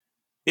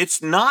It's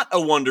not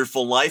a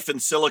wonderful life in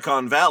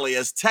Silicon Valley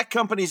as tech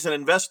companies and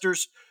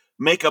investors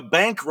make a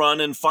bank run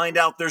and find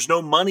out there's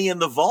no money in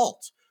the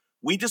vault.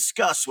 We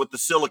discuss what the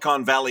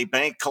Silicon Valley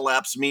bank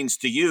collapse means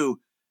to you,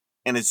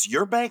 and is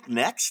your bank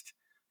next?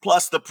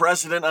 Plus, the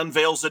president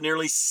unveils a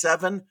nearly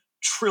 $7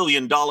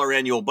 trillion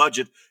annual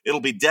budget.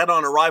 It'll be dead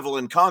on arrival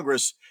in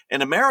Congress,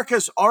 and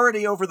America's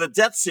already over the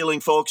debt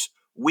ceiling, folks.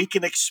 We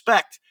can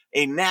expect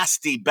a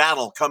nasty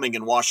battle coming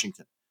in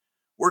Washington.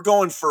 We're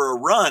going for a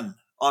run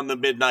on the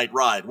Midnight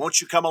Ride. Won't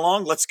you come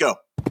along? Let's go.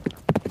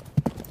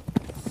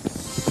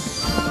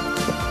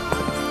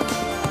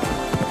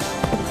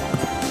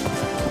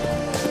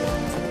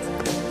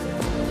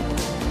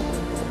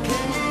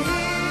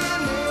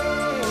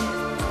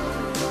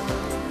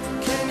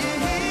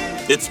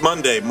 It's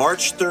Monday,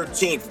 March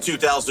 13th,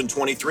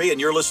 2023, and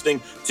you're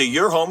listening to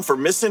your home for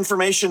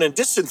misinformation and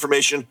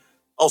disinformation,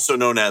 also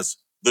known as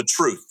The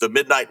Truth, the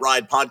Midnight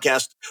Ride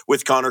podcast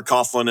with Connor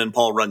Coughlin and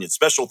Paul Runyon.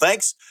 Special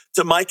thanks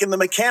to Mike and the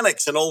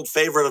Mechanics, an old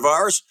favorite of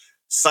ours,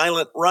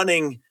 silent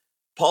running.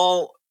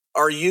 Paul,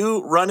 are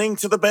you running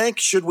to the bank?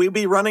 Should we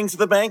be running to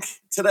the bank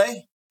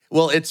today?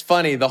 Well, it's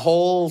funny. The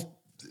whole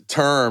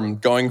term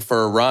going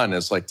for a run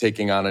is like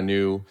taking on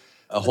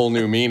a whole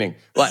new meaning.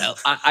 Well,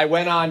 I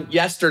went on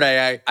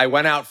yesterday. I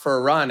went out for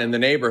a run in the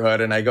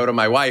neighborhood, and I go to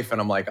my wife,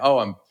 and I'm like, "Oh,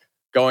 I'm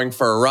going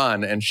for a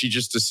run," and she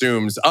just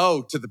assumes,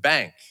 "Oh, to the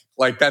bank."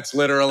 Like that's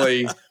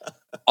literally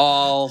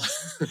all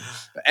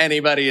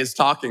anybody is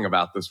talking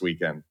about this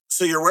weekend.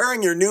 So you're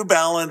wearing your New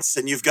Balance,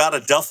 and you've got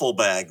a duffel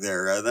bag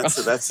there.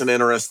 That's an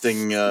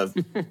interesting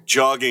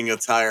jogging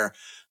attire.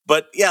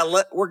 But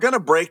yeah, we're going to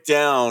break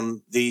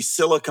down the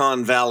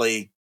Silicon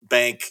Valley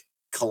bank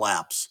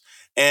collapse.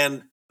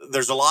 And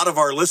there's a lot of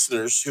our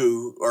listeners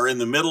who are in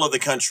the middle of the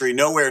country,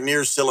 nowhere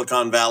near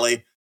Silicon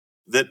Valley,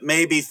 that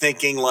may be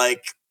thinking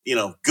like,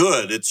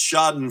 good, it's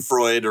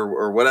Schadenfreude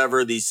or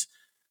whatever, these,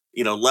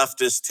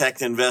 leftist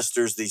tech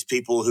investors, these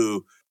people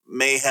who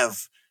may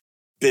have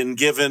been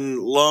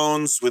given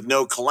loans with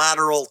no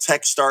collateral,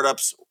 tech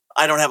startups.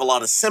 I don't have a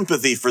lot of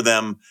sympathy for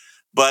them,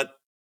 but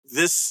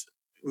this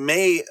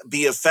may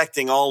be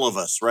affecting all of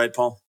us, right,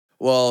 Paul?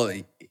 Well,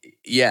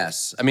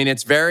 yes. I mean,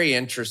 it's very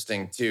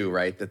interesting too,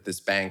 right? That this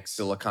bank,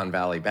 Silicon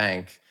Valley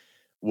Bank,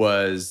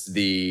 was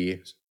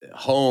the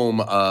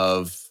home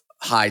of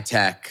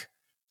high-tech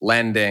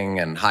lending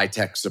and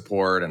high-tech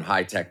support and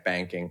high-tech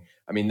banking.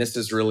 I mean, this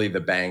is really the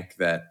bank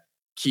that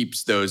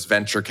keeps those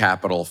venture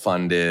capital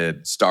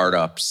funded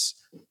startups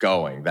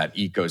going, that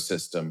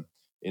ecosystem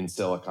in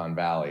Silicon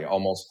Valley.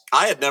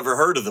 I had never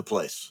heard of the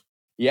place.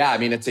 Yeah, I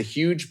mean, it's a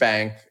huge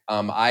bank.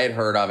 I had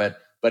heard of it,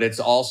 but it's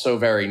also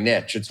very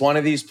niche. It's one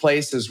of these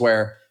places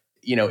where,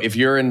 if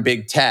you're in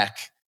big tech,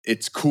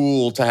 it's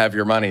cool to have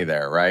your money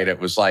there, right? It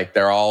was like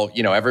they're all,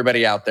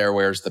 everybody out there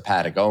wears the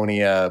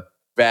Patagonia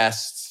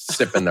vests,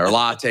 sipping their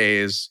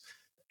lattes.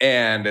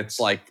 And it's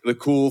like the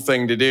cool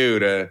thing to do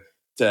to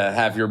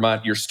have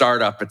your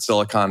startup at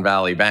Silicon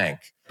Valley Bank.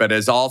 But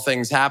as all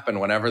things happen,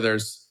 whenever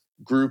there's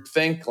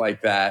groupthink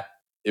like that,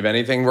 if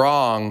anything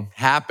wrong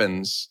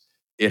happens,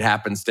 it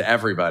happens to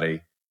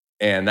everybody.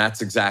 And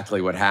that's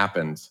exactly what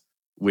happened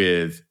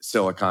with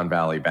Silicon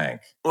Valley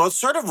Bank. Well, it's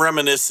sort of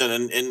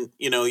reminiscent. And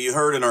you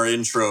heard in our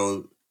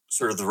intro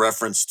sort of the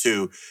reference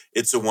to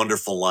It's a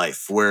Wonderful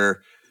Life,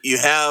 where you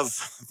have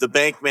the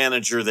bank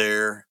manager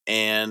there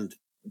and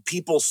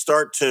people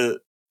start to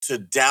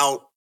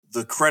doubt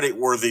the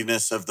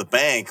creditworthiness of the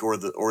bank or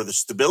the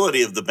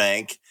stability of the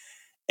bank.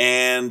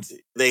 And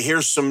they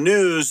hear some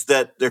news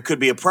that there could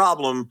be a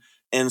problem.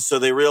 And so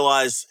they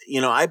realize,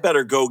 I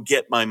better go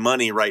get my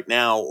money right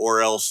now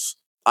or else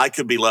I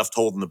could be left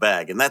holding the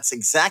bag. And that's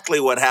exactly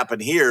what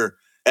happened here.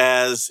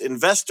 As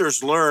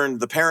investors learned,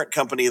 the parent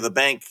company of the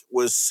bank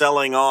was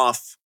selling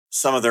off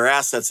some of their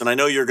assets. And I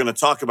know you're going to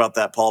talk about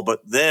that, Paul,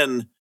 but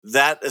then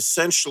that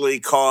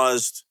essentially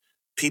caused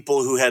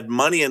people who had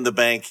money in the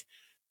bank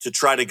to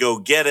try to go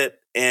get it.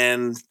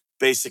 And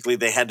basically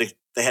they had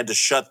to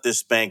shut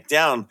this bank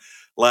down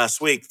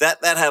last week.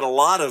 That had a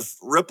lot of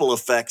ripple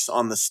effects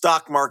on the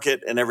stock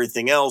market and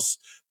everything else,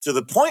 to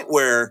the point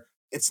where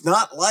it's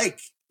not like,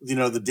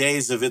 the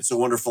days of It's a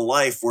Wonderful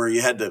Life where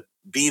you had to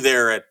be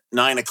there at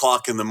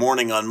 9:00 in the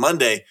morning on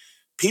Monday.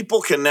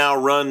 People can now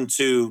run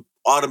to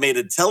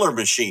automated teller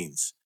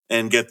machines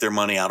and get their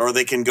money out, or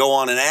they can go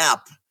on an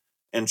app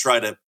and try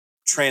to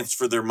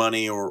transfer their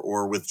money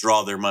or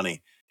withdraw their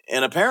money.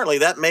 And apparently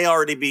that may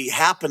already be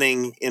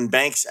happening in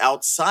banks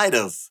outside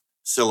of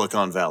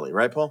Silicon Valley,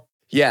 right, Paul?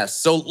 Yes.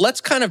 So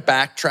let's kind of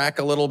backtrack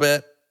a little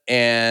bit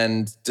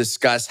and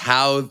discuss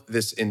how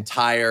this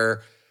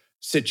entire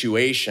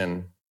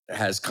situation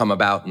has come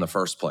about in the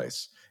first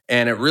place.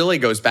 And it really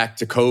goes back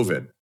to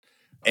COVID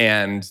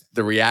and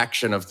the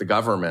reaction of the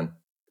government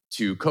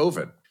to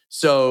COVID.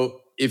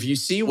 So if you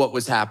see what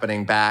was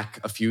happening back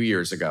a few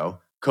years ago,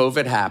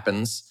 COVID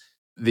happens,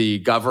 the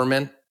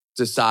government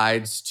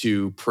decides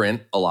to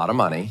print a lot of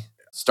money,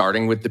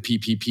 starting with the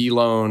PPP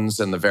loans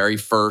and the very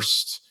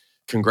first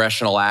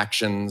congressional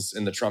actions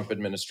in the Trump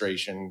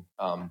administration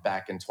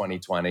back in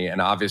 2020,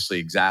 and obviously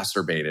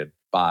exacerbated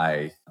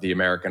by the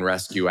American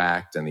Rescue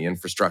Act and the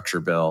infrastructure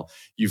bill.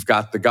 You've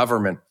got the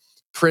government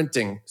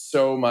printing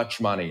so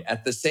much money.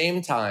 At the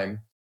same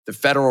time, the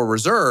Federal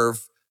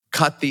Reserve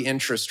cut the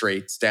interest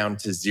rates down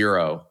to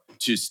zero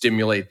to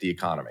stimulate the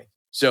economy.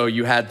 So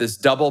you had this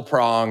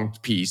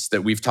double-pronged piece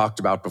that we've talked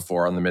about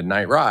before on the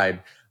Midnight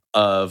Ride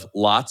of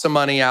lots of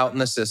money out in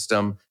the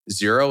system,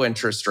 zero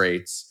interest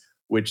rates,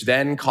 which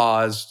then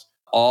caused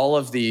all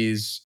of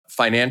these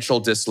financial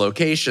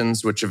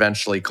dislocations, which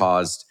eventually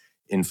caused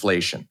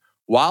inflation.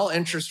 While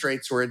interest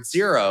rates were at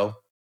zero,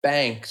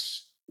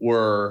 banks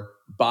were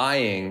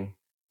buying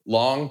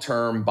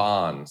long-term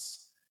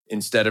bonds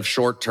instead of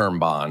short-term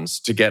bonds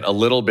to get a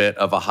little bit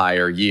of a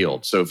higher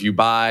yield. So if you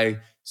buy,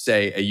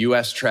 say, a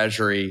US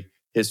Treasury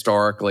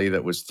historically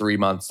that was 3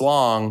 months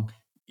long,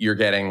 you're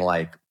getting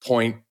like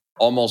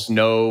almost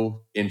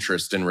no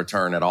interest in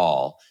return at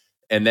all.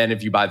 And then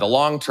if you buy the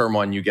long-term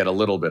one, you get a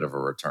little bit of a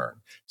return.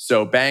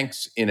 So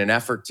banks, in an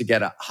effort to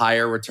get a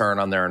higher return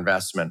on their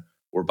investment,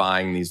 were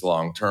buying these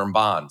long-term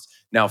bonds.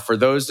 Now, for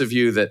those of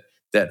you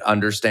that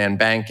understand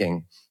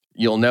banking,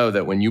 you'll know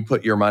that when you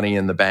put your money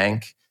in the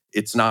bank,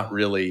 it's not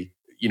really,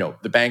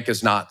 the bank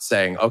is not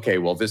saying, okay,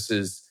 well, this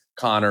is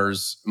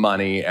Connor's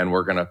money and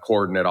we're going to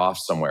cordon it off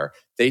somewhere.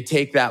 They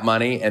take that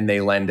money and they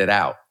lend it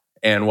out.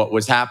 And what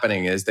was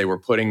happening is they were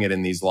putting it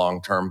in these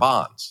long-term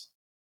bonds.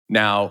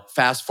 Now,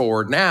 fast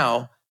forward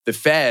now, the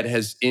Fed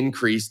has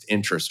increased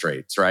interest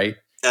rates, right?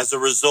 As a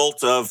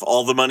result of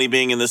all the money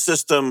being in the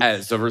system.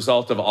 As a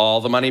result of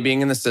all the money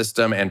being in the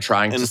system and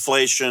trying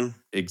inflation.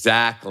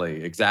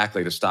 Exactly,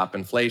 to stop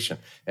inflation.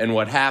 And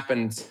what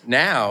happens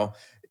now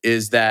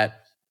is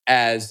that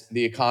as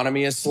the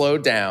economy has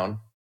slowed down,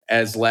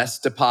 as less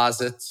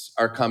deposits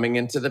are coming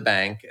into the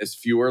bank, as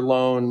fewer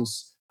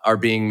loans are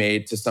being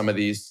made to some of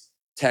these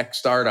tech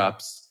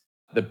startups,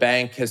 the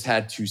bank has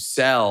had to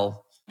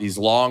sell these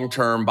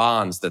long-term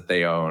bonds that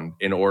they own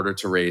in order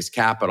to raise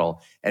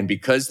capital. And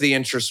because the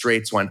interest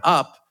rates went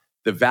up,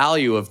 the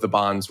value of the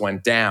bonds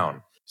went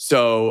down.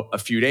 So a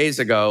few days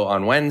ago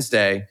on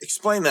Wednesday...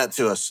 Explain that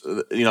to us,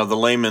 the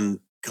layman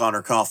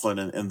Connor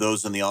Coughlin and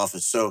those in the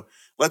office. So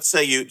let's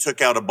say you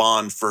took out a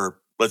bond for,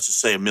 let's just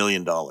say $1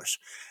 million.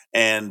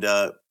 And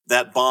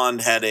that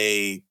bond had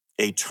a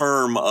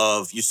term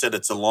of, you said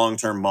it's a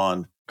long-term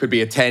bond. Could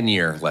be a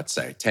 10-year, let's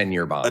say,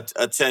 10-year bond.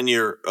 A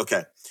 10-year,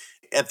 okay.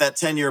 At that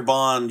 10-year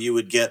bond, you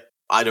would get,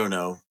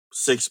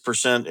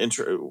 6%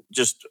 interest.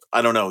 Just,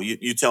 I don't know.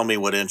 You tell me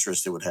what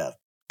interest it would have.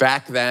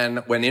 Back then,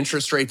 when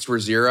interest rates were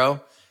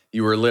zero,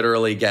 you were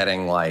literally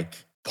getting like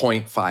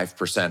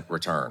 0.5%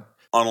 return.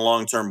 On a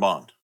long-term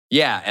bond.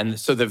 Yeah, and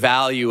so the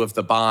value of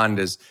the bond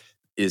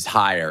is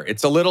higher.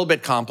 It's a little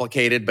bit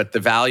complicated, but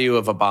the value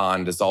of a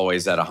bond is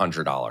always at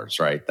 $100,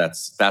 right?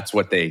 That's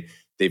what they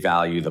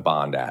value the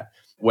bond at.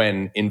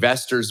 When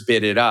investors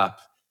bid it up,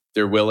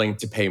 they're willing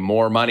to pay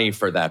more money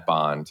for that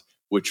bond,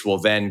 which will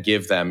then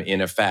give them, in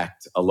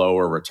effect, a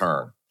lower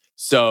return.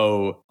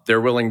 So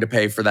they're willing to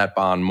pay for that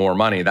bond more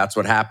money. That's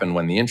what happened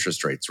when the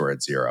interest rates were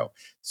at zero.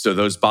 So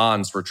those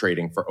bonds were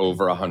trading for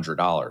over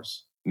 $100.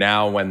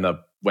 Now, when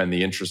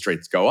the interest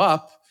rates go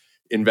up,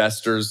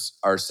 investors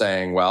are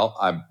saying, well,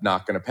 I'm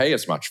not going to pay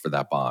as much for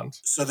that bond.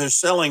 So they're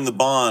selling the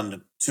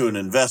bond to an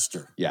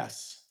investor.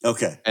 Yes.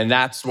 Okay. And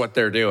that's what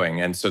they're doing.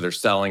 And so they're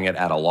selling it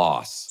at a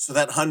loss. So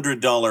that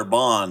 $100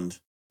 bond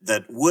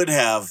that would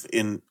have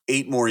in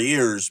 8 more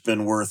years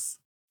been worth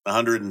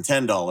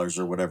 $110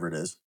 or whatever it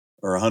is,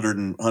 or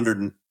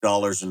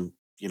 $100 and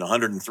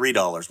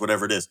 $103,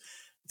 whatever it is.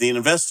 The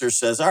investor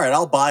says, all right,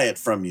 I'll buy it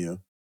from you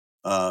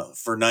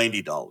for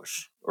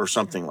 $90 or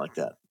something like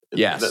that.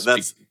 Yes.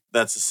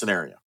 That's a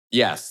scenario.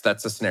 Yes,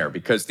 that's a scenario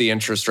because the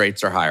interest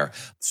rates are higher.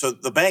 So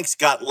the banks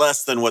got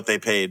less than what they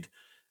paid.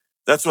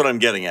 That's what I'm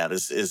getting at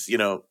is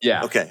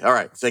Yeah. Okay, all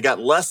right. So they got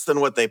less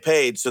than what they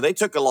paid, so they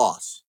took a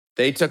loss.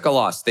 They took a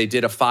loss. They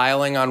did a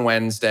filing on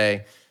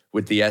Wednesday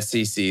with the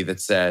SEC that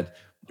said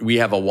we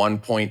have a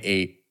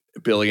 $1.8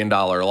 billion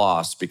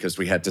loss because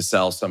we had to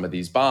sell some of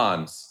these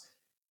bonds.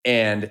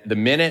 And the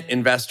minute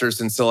investors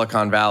in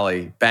Silicon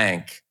Valley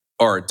Bank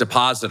or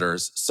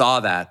depositors saw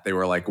that, they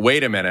were like,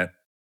 wait a minute,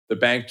 the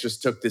bank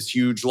just took this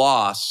huge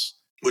loss.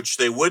 Which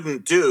they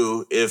wouldn't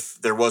do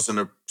if there wasn't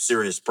a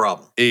serious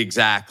problem.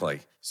 Exactly.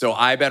 So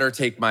I better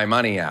take my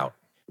money out.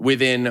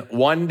 Within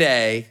one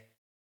day,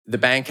 the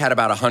bank had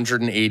about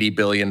 $180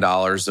 billion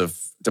of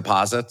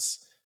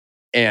deposits.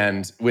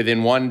 And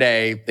within one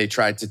day, they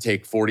tried to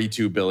take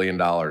 $42 billion,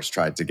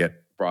 tried to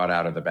get brought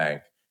out of the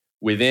bank.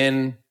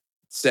 Within,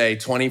 say,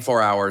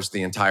 24 hours,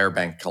 the entire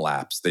bank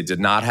collapsed. They did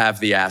not have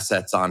the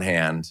assets on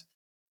hand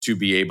to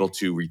be able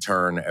to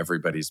return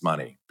everybody's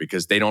money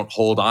because they don't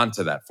hold on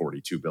to that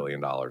 $42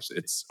 billion.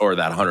 Or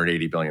that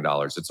 $180 billion.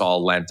 It's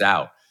all lent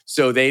out.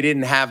 So they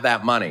didn't have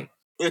that money.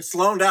 It's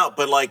loaned out,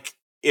 but like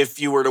if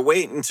you were to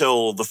wait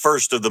until the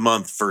first of the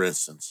month, for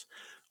instance,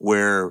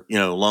 where,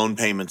 loan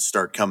payments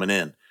start coming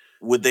in,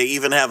 would they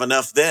even have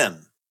enough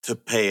then to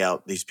pay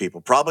out these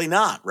people? Probably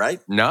not,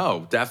 right?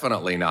 No,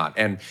 definitely not.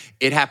 And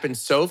it happened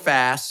so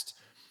fast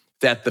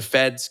that the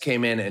feds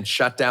came in and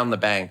shut down the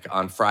bank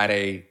on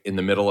Friday in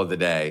the middle of the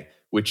day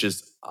which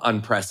is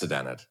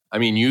unprecedented. I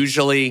mean,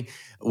 usually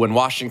when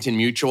Washington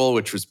Mutual,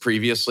 which was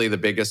previously the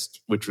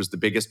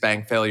biggest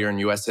bank failure in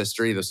US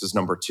history, this is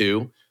number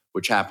 2,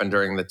 which happened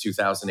during the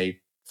 2008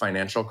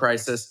 financial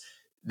crisis,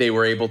 they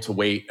were able to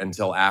wait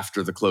until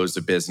after the close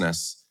of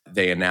business.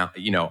 They announced,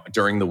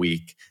 during the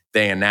week,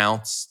 they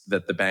announced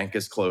that the bank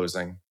is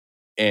closing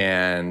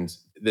and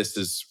this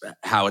is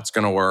how it's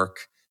going to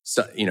work.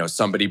 So,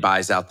 somebody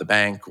buys out the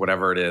bank,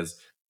 whatever it is.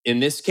 In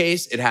this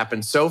case, it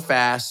happened so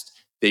fast.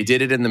 They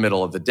did it in the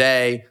middle of the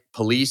day.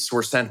 Police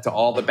were sent to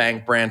all the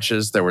bank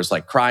branches. There was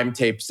like crime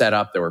tape set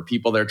up. There were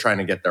people there trying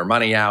to get their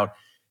money out,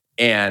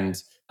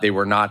 and they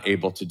were not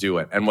able to do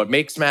it. And what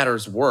makes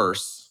matters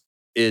worse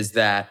is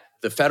that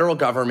the federal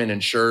government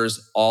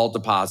insures all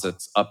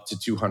deposits up to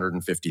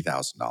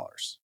 $250,000.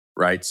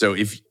 Right. So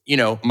if,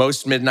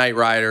 most Midnight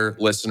Rider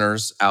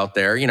listeners out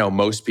there,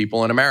 most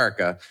people in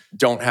America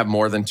don't have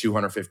more than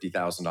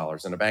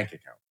 $250,000 in a bank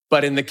account.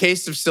 But in the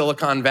case of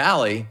Silicon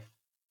Valley,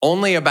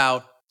 only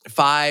about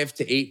 5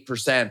 to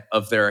 8%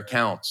 of their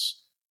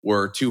accounts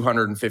were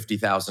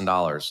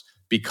 $250,000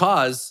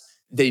 because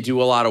they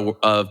do a lot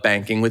of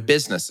banking with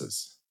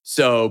businesses.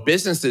 So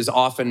businesses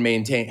often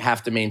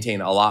have to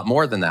maintain a lot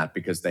more than that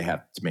because they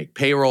have to make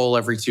payroll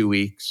every 2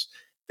 weeks.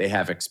 They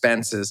have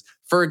expenses.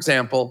 For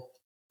example,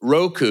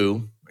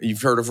 Roku,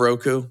 you've heard of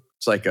Roku?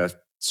 It's like a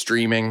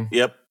streaming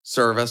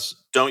service.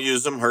 Don't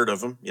use them, heard of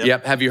them.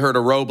 Yep. Have you heard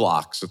of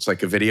Roblox? It's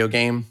like a video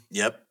game.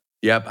 Yep.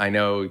 I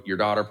know your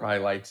daughter probably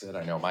likes it.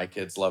 I know my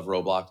kids love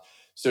Roblox.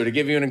 So to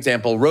give you an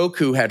example,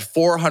 Roku had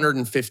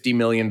 $450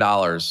 million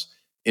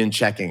in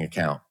checking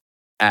account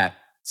at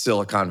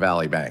Silicon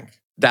Valley Bank.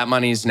 That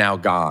money's now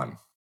gone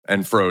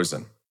and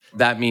frozen.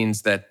 That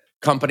means that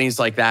companies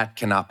like that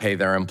cannot pay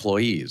their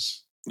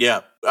employees. Yeah,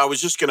 I was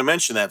just going to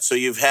mention that. So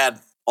you've had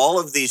all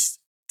of these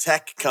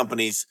tech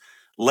companies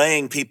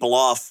laying people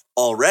off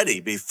already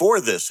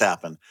before this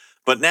happened.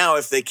 But now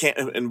if they can't,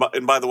 and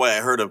by the way,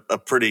 I heard a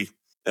pretty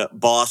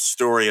boss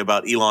story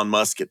about Elon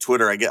Musk at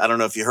Twitter. I don't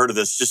know if you heard of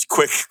this, just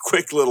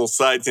quick little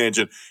side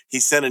tangent. He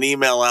sent an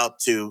email out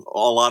to a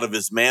lot of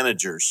his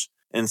managers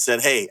and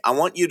said, hey, I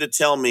want you to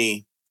tell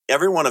me,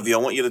 every one of you,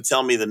 I want you to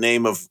tell me the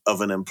name of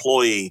an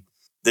employee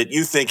that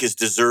you think is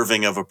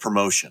deserving of a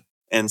promotion.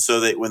 And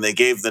so that when they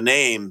gave the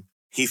name,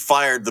 he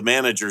fired the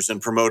managers and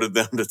promoted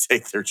them to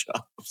take their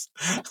jobs.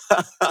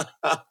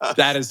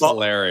 That is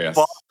hilarious.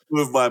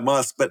 Move by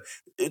Musk. But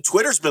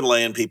Twitter's been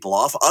laying people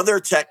off. Other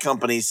tech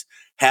companies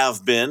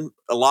have been.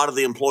 A lot of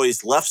the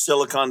employees left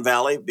Silicon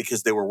Valley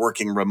because they were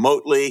working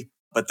remotely.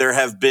 But there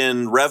have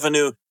been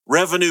revenue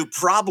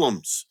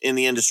problems in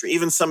the industry.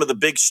 Even some of the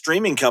big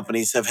streaming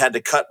companies have had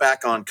to cut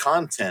back on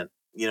content.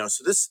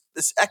 So this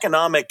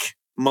economic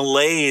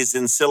malaise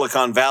in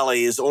Silicon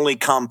Valley is only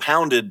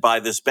compounded by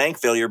this bank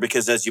failure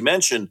because, as you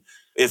mentioned,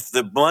 if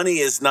the money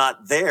is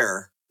not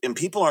there, and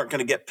people aren't going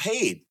to get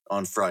paid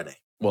on Friday.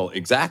 Well,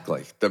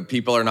 exactly. The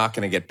people are not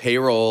going to get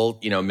payroll.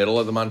 Middle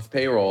of the month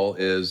payroll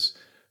is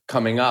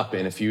coming up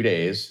in a few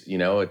days.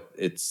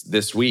 It's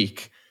this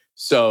week.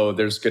 So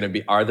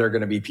are there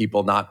going to be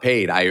people not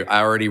paid? I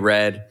already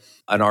read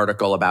an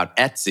article about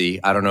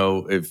Etsy. I don't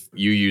know if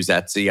you use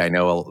Etsy. I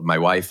know my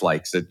wife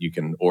likes it. You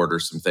can order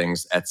some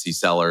things. Etsy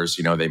sellers,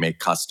 they make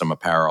custom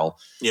apparel.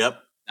 Yep.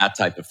 That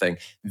type of thing.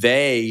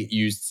 They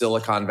used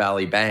Silicon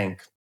Valley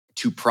Bank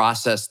to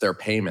process their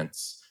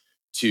payments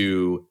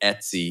to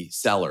Etsy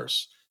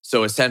sellers.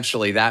 So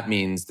essentially that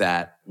means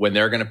that when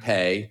they're going to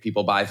pay,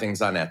 people buy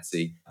things on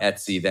Etsy.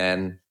 Etsy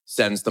then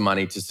sends the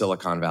money to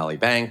Silicon Valley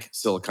Bank.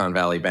 Silicon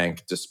Valley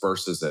Bank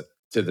disperses it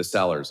to the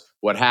sellers.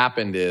 What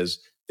happened is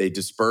they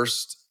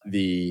dispersed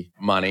the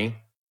money,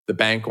 the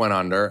bank went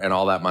under, and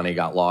all that money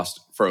got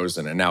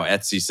frozen. And now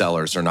Etsy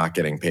sellers are not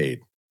getting paid,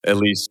 at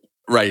least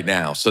right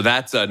now. So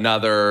that's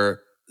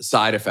another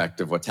side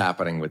effect of what's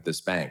happening with this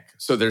bank.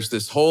 So there's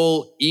this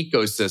whole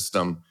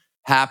ecosystem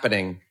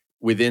happening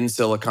within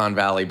Silicon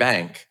Valley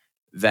Bank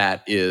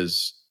that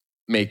is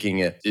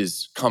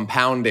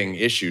compounding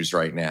issues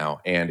right now.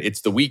 And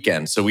it's the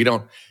weekend. So we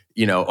don't,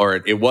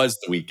 it was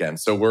the weekend.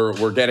 So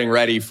we're getting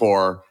ready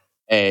for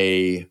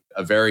a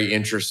very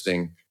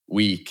interesting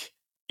week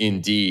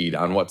indeed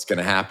on what's going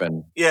to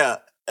happen. Yeah.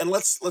 And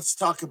let's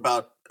talk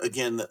about,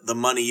 again, the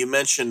money. You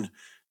mentioned,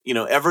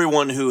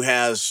 everyone who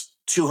has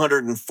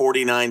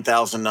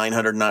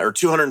 $249,909 or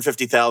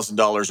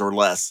 $250,000 or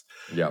less,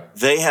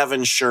 they have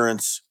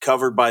insurance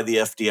covered by the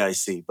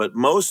FDIC. But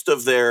most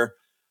of their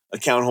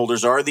account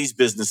holders are these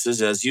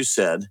businesses, as you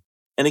said.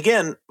 And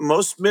again,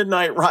 most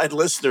Midnight Ride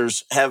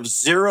listeners have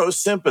zero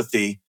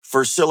sympathy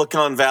for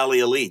Silicon Valley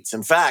elites.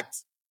 In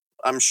fact,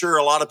 I'm sure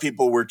a lot of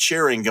people were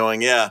cheering,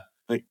 going, yeah,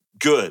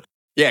 good.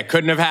 Yeah, it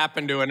couldn't have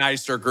happened to a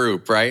nicer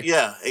group, right?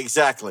 Yeah,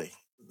 exactly.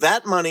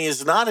 That money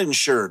is not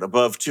insured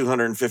above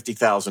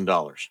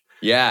 $250,000.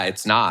 Yeah,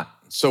 it's not.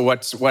 So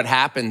what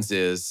happens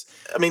is,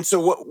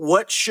 so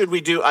what should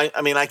we do? I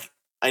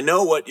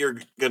know what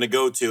you're going to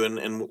go to,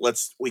 and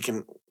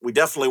we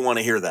definitely want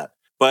to hear that.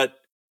 But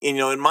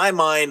in my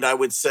mind, I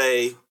would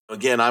say,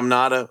 again, I'm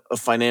not a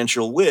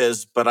financial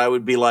whiz, but I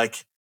would be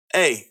like,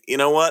 hey, you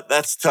know what?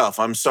 That's tough.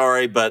 I'm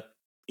sorry, but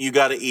you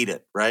got to eat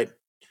it, right?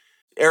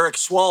 Eric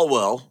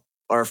Swalwell,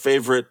 our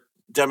favorite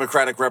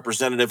Democratic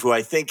representative, who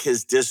I think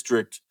his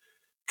district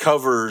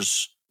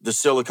covers the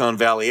Silicon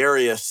Valley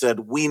area,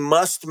 said we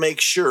must make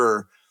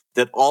sure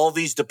that all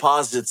these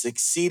deposits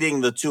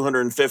exceeding the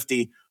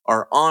 250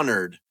 are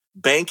honored.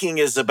 Banking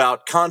is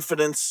about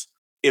confidence.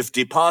 If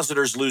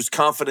depositors lose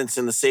confidence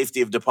in the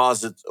safety of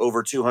deposits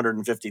over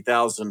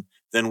 250,000,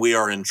 then we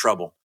are in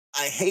trouble.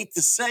 I hate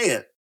to say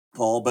it,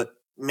 Paul, but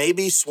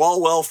maybe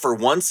Swalwell for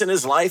once in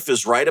his life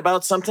is right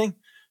about something,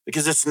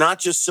 because it's not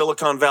just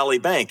Silicon Valley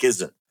Bank,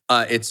 is it?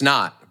 It's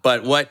not.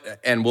 But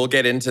and we'll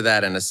get into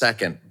that in a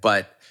second.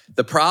 But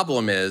the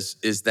problem is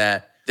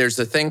that there's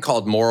a thing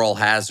called moral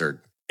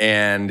hazard.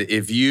 And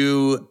if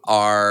you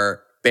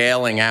are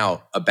bailing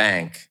out a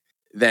bank,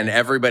 then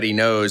everybody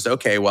knows,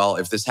 okay, well,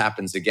 if this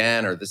happens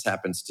again or this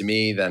happens to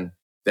me, then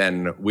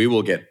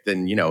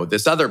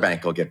this other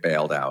bank will get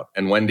bailed out.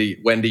 And when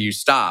do you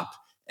stop?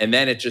 And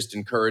then it just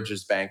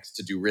encourages banks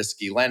to do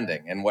risky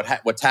lending. And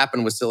what's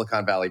happened with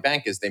Silicon Valley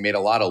Bank is they made a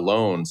lot of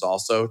loans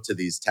also to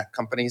these tech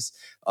companies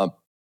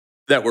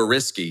that were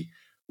risky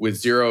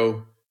with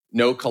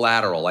no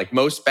collateral. Like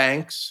most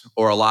banks,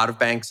 or a lot of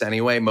banks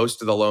anyway,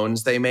 most of the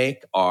loans they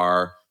make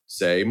are,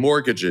 say,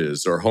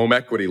 mortgages or home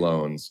equity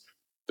loans.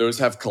 Those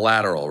have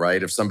collateral,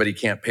 right? If somebody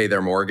can't pay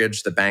their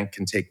mortgage, the bank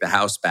can take the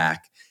house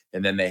back,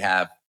 and then they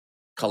have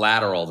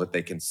collateral that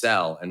they can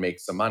sell and make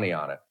some money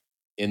on it.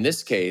 In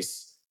this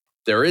case,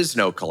 there is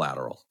no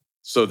collateral.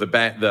 So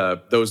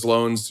those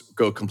loans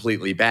go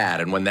completely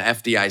bad. And when the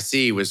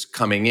FDIC was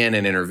coming in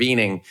and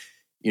intervening,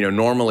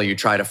 normally you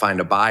try to find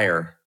a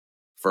buyer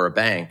for a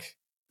bank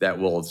that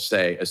will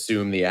say,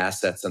 assume the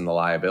assets and the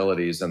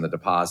liabilities and the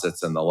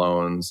deposits and the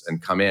loans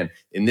and come in.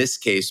 In this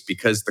case,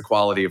 because the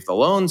quality of the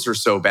loans are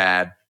so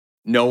bad,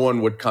 no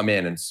one would come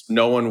in and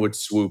no one would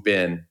swoop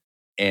in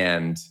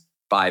and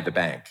buy the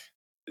bank.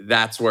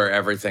 That's where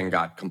everything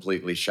got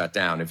completely shut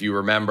down. If you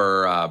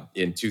remember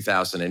in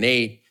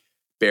 2008,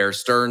 Bear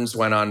Stearns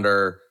went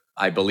under.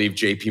 I believe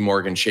JP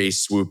Morgan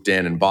Chase swooped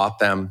in and bought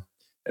them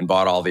and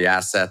bought all the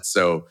assets.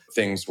 So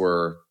things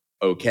were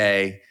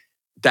okay.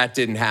 That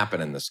didn't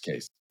happen in this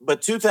case.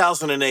 But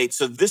 2008,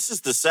 so this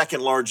is the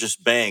second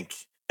largest bank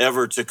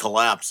ever to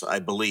collapse, I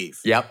believe.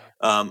 Yep.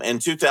 And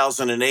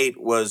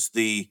 2008 was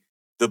the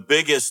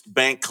biggest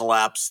bank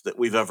collapse that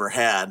we've ever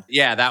had.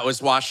 Yeah, that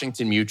was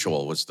Washington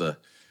Mutual was the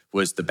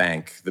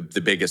bank,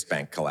 the biggest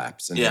bank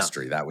collapse in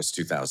history. That was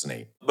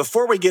 2008.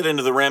 Before we get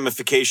into the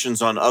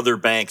ramifications on other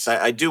banks,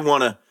 I do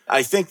want to,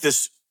 I think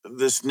this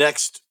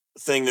next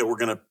thing that we're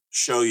going to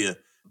show you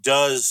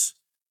does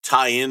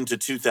tie into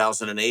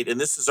 2008. And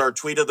this is our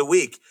tweet of the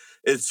week.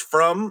 It's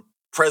from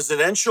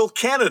presidential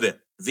candidate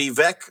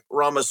Vivek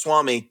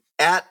Ramaswamy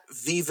at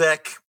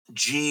Vivek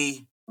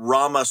G.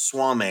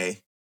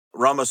 Ramaswamy.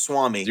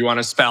 Do you want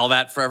to spell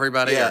that for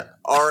everybody? Yeah,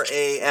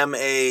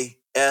 Ramaswamy.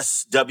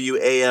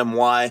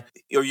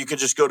 Or you could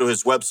just go to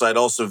his website,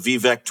 also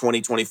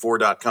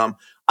vivek2024.com.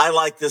 I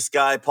like this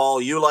guy,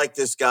 Paul. You like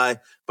this guy.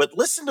 But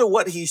listen to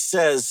what he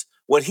says,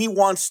 what he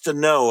wants to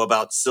know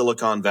about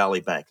Silicon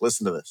Valley Bank.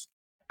 Listen to this.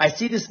 I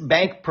see this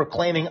bank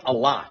proclaiming a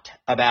lot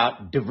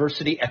about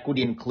diversity,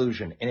 equity,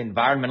 inclusion, and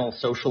environmental,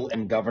 social,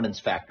 and governance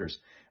factors.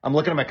 I'm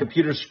looking at my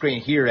computer screen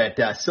here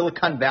at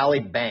Silicon Valley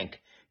Bank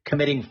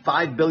committing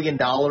 $5 billion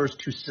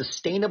to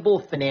sustainable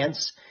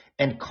finance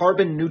and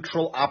carbon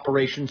neutral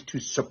operations to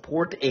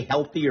support a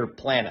healthier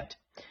planet.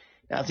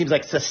 Now, it seems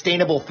like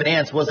sustainable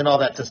finance wasn't all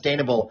that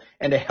sustainable,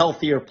 and a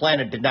healthier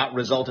planet did not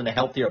result in a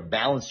healthier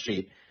balance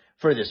sheet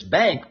for this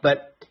bank.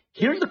 But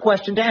here's the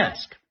question to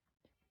ask.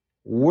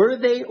 Were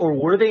they or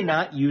were they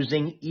not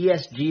using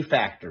ESG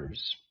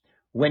factors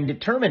when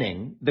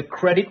determining the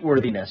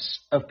creditworthiness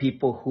of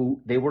people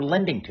who they were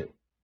lending to?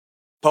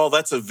 Paul,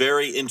 that's a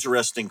very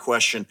interesting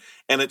question.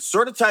 And it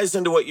sort of ties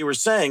into what you were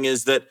saying,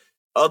 is that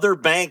other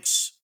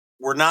banks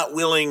were not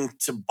willing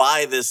to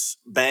buy this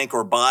bank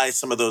or buy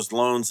some of those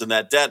loans and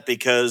that debt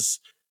because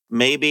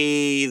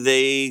maybe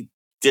they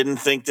didn't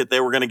think that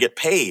they were going to get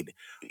paid.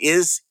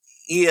 Is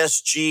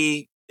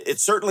ESG, it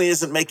certainly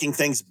isn't making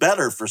things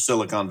better for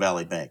Silicon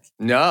Valley Bank.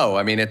 No,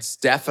 I mean, it's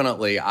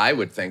definitely, I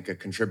would think, a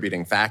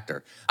contributing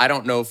factor. I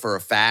don't know for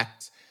a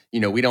fact,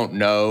 we don't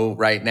know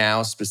right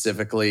now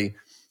specifically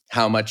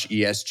how much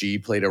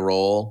ESG played a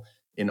role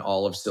in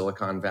all of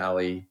Silicon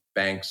Valley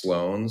Bank's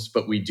loans,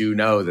 but we do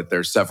know that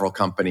there's several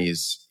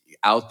companies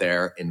out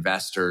there,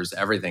 investors,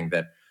 everything,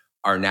 that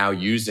are now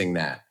using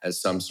that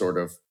as some sort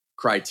of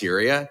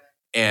criteria.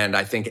 And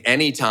I think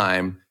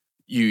anytime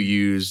you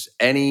use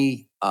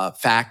any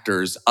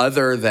factors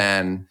other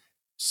than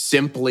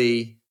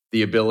simply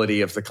the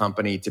ability of the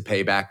company to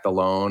pay back the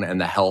loan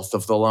and the health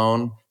of the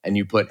loan, and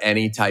you put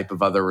any type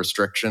of other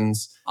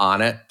restrictions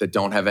on it that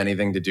don't have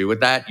anything to do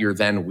with that, you're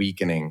then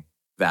weakening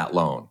that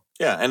loan.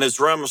 Yeah, and as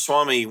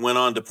Ramaswamy went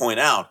on to point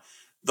out,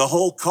 the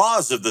whole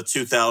cause of the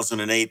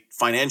 2008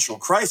 financial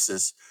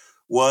crisis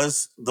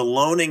was the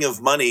loaning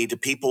of money to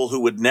people who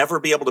would never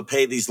be able to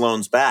pay these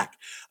loans back.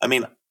 I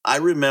mean, I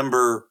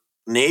remember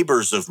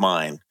neighbors of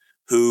mine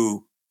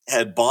who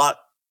had bought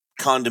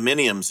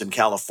condominiums in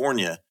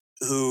California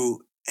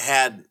who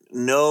had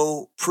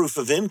no proof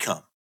of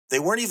income. They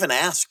weren't even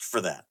asked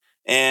for that.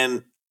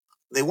 And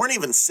they weren't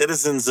even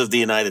citizens of the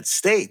United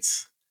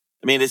States.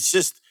 I mean, it's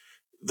just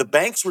the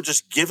banks were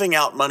just giving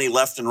out money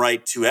left and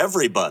right to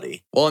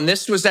everybody. Well, and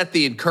this was at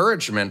the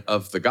encouragement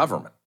of the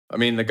government. I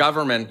mean, the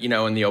government,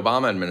 in the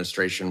Obama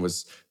administration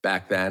was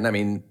back then. I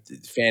mean,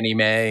 Fannie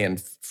Mae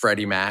and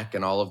Freddie Mac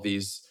and all of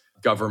these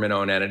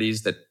government-owned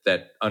entities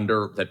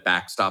that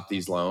backstop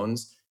these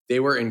loans, they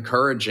were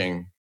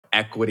encouraging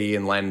equity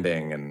in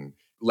lending and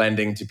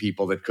lending to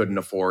people that couldn't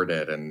afford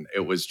it. And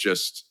it was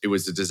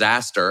a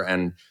disaster.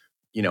 And,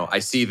 I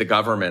see the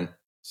government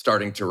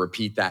starting to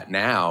repeat that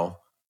now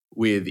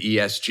with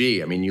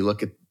ESG. I mean, you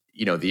look at,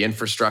 the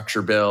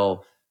infrastructure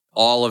bill,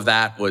 all of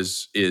that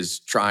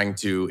is trying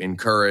to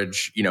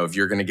encourage, if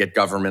you're going to get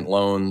government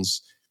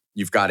loans,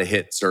 you've got to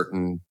hit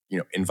certain,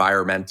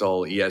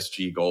 environmental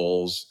ESG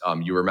goals.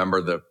 You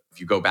remember if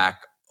you go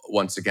back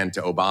once again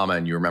to Obama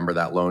and you remember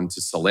that loan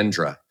to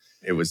Solyndra,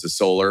 it was a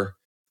solar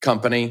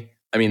company.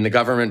 I mean, the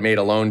government made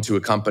a loan to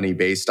a company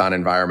based on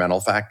environmental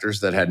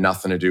factors that had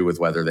nothing to do with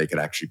whether they could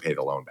actually pay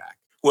the loan back.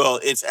 Well,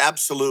 it's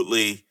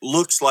absolutely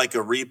looks like a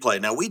replay.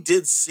 Now, we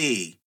did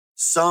see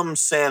some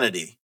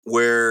sanity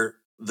where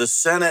the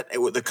Senate,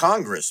 the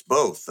Congress,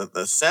 both,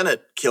 the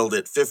Senate killed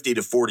it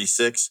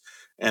 50-46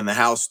 and the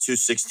House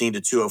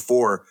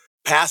 216-204,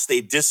 passed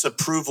a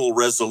disapproval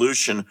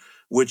resolution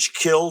which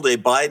killed a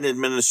Biden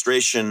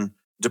administration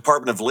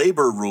Department of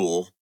Labor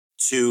rule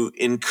to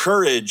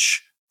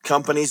encourage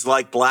companies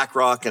like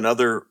BlackRock and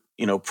other,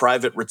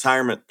 private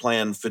retirement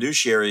plan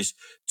fiduciaries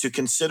to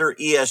consider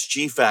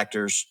ESG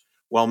factors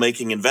while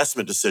making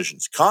investment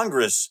decisions.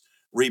 Congress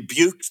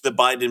rebuked the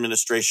Biden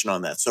administration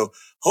on that. So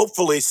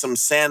hopefully some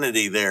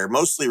sanity there,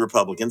 mostly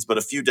Republicans, but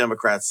a few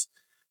Democrats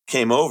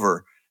came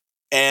over.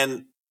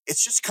 And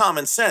it's just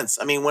common sense.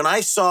 I mean, when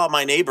I saw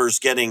my neighbors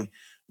getting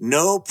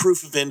no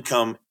proof of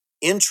income,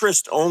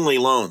 interest-only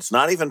loans,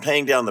 not even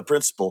paying down the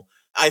principal,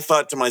 I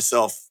thought to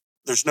myself,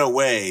 there's no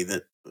way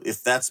that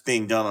if that's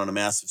being done on a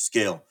massive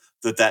scale,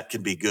 that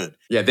can be good.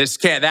 Yeah,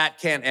 that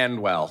can't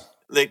end well.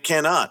 They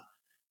cannot.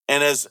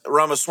 And as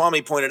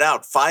Ramaswamy pointed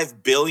out,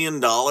 $5 billion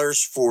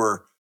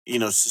for,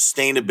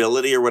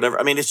 sustainability or whatever.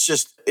 I mean,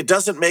 it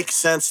doesn't make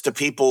sense to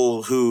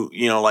people who,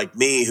 like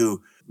me,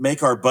 who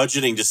make our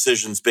budgeting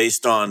decisions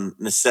based on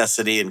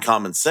necessity and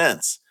common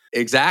sense.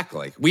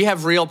 Exactly. We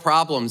have real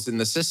problems in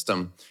the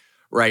system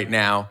right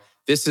now.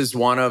 This is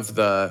one of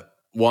the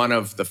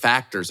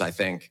factors, I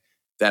think,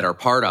 that are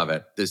part of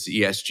it, this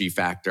ESG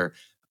factor.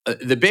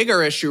 The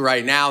bigger issue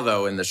right now,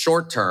 though, in the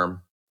short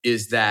term,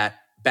 is that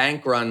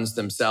bank runs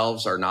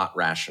themselves are not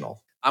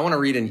rational. I want to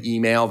read an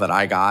email that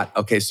I got.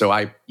 Okay, so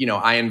I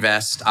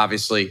invest.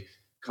 Obviously,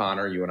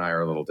 Connor, you and I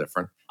are a little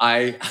different.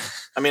 I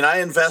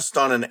invest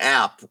on an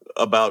app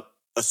about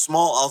a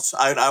small.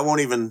 I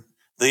won't even.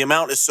 The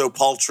amount is so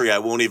paltry, I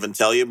won't even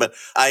tell you. But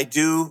I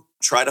do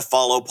try to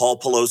follow Paul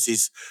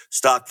Pelosi's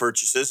stock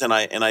purchases, and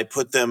I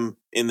put them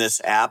in this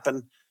app,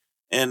 and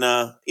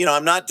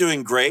I'm not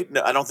doing great.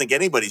 I don't think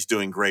anybody's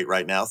doing great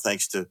right now,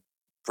 thanks to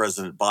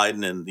President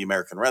Biden and the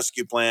American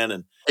Rescue Plan,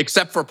 and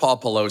except for Paul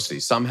Pelosi,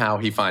 somehow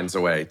he finds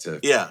a way to.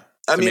 Yeah,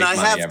 I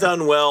have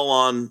done well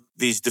on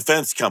these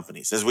defense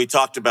companies, as we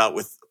talked about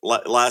with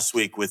last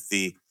week with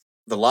the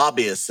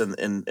lobbyists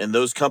and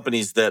those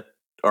companies that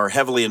are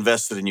heavily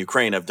invested in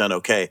Ukraine. I've done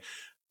okay,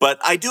 but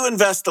I do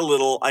invest a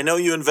little. I know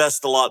you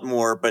invest a lot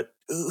more, but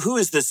who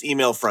is this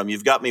email from?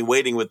 You've got me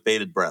waiting with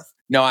bated breath.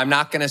 No, I'm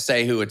not going to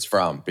say who it's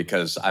from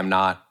because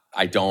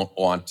I don't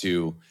want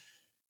to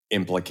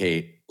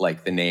implicate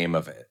like the name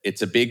of it.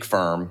 It's a big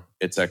firm.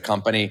 It's a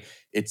company.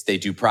 They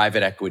do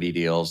private equity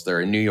deals.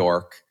 They're in New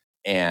York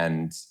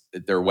and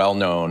they're well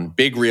known.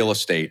 Big real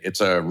estate.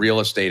 It's a real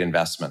estate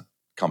investment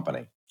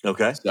company.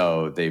 Okay.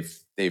 So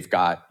they've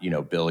got,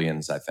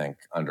 billions, I think,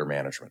 under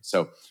management.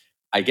 So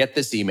I get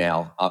this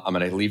email. I'm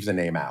going to leave the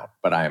name out,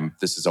 but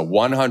this is a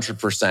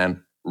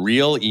 100%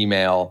 real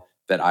email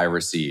that I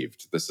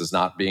received. This is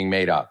not being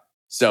made up.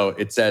 So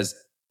it says,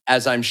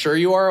 as I'm sure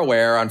you are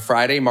aware, on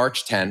Friday,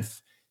 March 10th,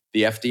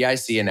 the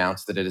FDIC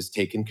announced that it has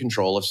taken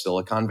control of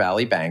Silicon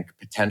Valley Bank,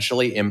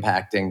 potentially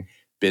impacting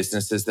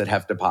businesses that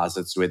have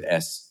deposits with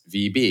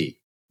SVB.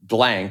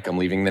 Blank, I'm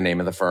leaving the name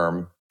of the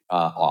firm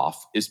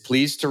off, is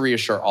pleased to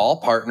reassure all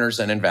partners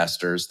and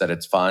investors that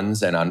its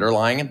funds and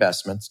underlying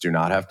investments do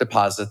not have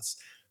deposits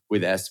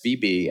with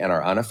SVB and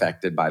are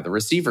unaffected by the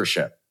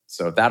receivership.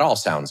 So that all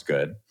sounds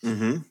good.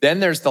 Mm-hmm. Then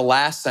there's the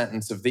last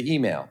sentence of the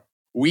email.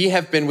 We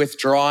have been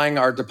withdrawing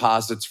our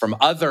deposits from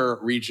other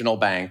regional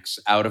banks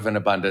out of an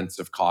abundance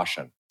of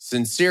caution.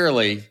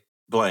 Sincerely,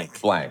 blank.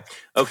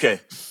 Okay.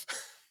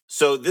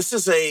 So this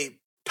is a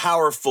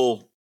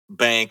powerful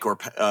bank or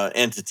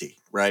entity,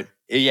 right?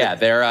 Yeah,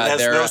 they're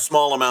no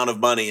small amount of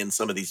money in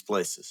some of these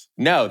places.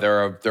 No,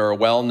 they're a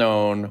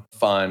well-known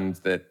fund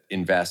that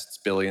invests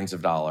billions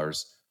of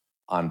dollars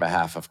on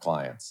behalf of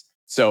clients.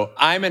 So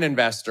I'm an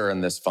investor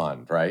in this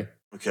fund, right?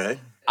 Okay.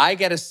 I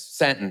get a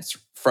sentence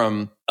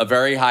from a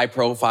very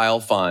high-profile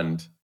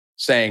fund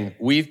saying,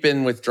 we've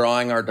been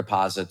withdrawing our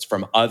deposits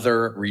from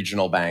other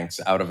regional banks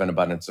out of an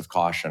abundance of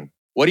caution.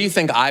 What do you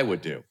think I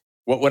would do?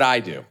 What would I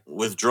do?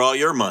 Withdraw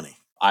your money.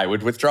 I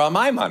would withdraw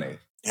my money.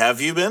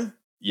 Have you been?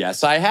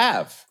 Yes, I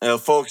have.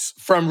 Folks.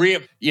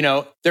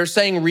 They're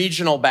saying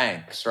regional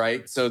banks,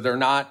 right? So they're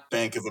not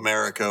Bank of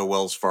America,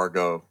 Wells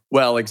Fargo.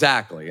 Well,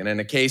 exactly. And in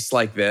a case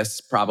like this,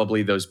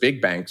 probably those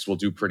big banks will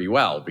do pretty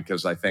well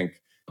because I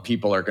think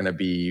people are going to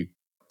be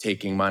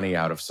taking money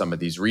out of some of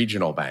these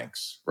regional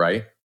banks,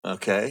 right?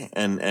 Okay.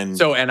 And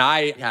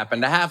I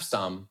happen to have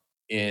some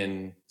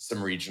in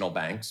some regional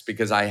banks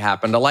because I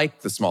happen to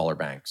like the smaller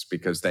banks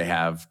because they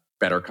have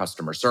better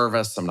customer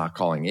service. I'm not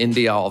calling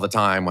India all the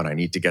time when I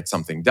need to get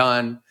something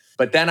done.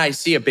 But then I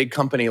see a big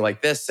company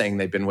like this saying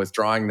they've been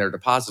withdrawing their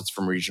deposits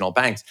from regional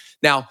banks.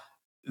 Now,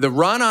 the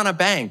run on a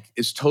bank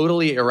is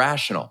totally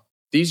irrational.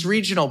 These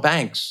regional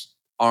banks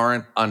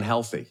aren't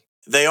unhealthy.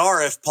 They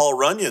are if Paul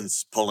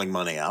Runyon's pulling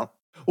money out.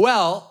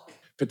 Well,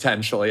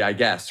 potentially, I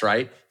guess,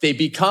 right? They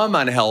become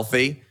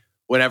unhealthy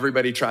when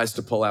everybody tries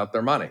to pull out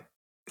their money.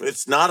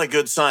 It's not a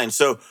good sign.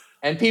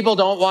 And people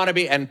don't want to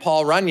be, and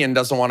Paul Runyon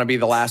doesn't want to be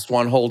the last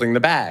one holding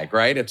the bag,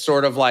 right? It's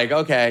sort of like,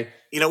 okay.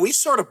 We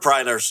sort of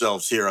pride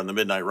ourselves here on the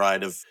Midnight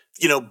Ride of,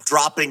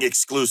 dropping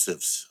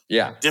exclusives.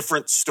 Yeah.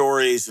 Different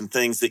stories and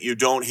things that you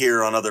don't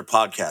hear on other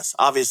podcasts.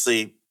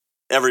 Obviously,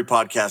 every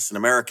podcast in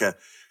America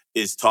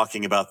is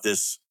talking about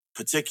this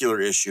particular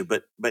issue,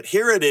 but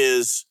here it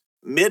is,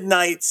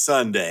 midnight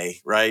Sunday,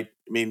 right?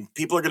 I mean,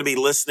 people are going to be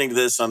listening to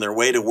this on their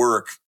way to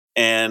work.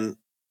 And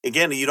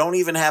again, you don't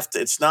even have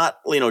to, it's not,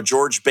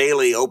 George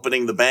Bailey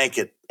opening the bank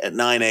at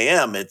 9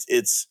 a.m.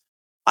 It's,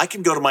 I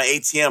can go to my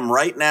ATM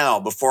right now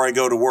before I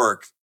go to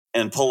work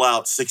and pull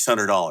out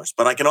 $600.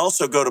 But I can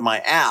also go to my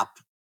app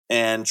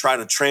and try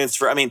to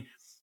transfer. I mean,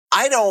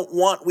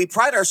 we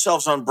pride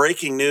ourselves on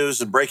breaking news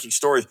and breaking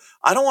stories.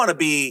 I don't want to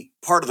be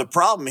part of the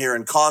problem here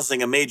and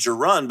causing a major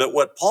run. But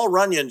what Paul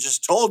Runyon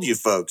just told you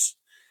folks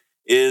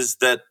is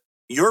that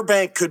your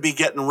bank could be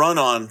getting run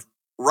on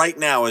right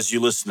now as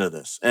you listen to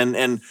this.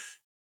 And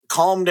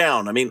calm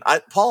down. I mean,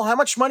 Paul, how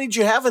much money do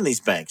you have in these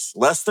banks?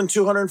 Less than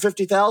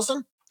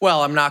 $250,000?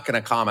 Well, I'm not going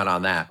to comment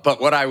on that. But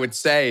what I would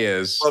say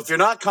is... Well, if you're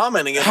not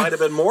commenting, it might have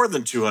been more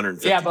than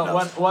 $250,000. Yeah,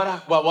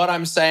 but what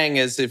I'm saying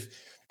is if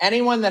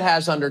anyone that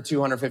has under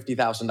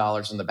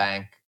 $250,000 in the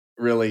bank,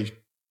 really,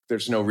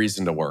 there's no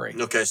reason to worry.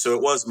 Okay, so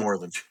it was more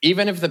than...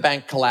 Even if the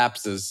bank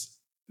collapses,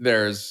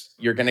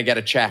 you're going to get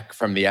a check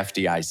from the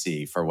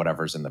FDIC for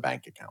whatever's in the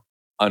bank account,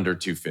 under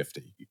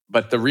 $250,000.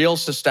 But the real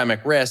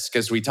systemic risk,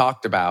 as we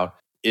talked about,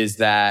 is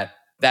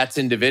that's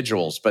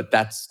individuals, but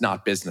that's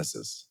not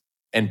businesses.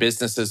 And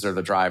businesses are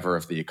the driver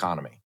of the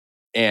economy.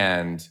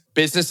 And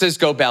businesses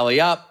go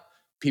belly up,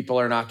 people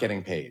are not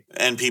getting paid.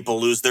 And people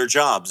lose their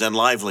jobs and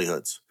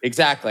livelihoods.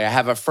 Exactly. I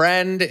have a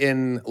friend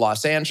in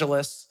Los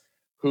Angeles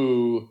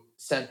who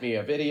sent me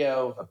a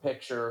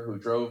picture, who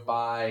drove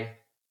by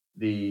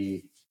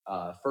the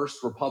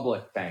First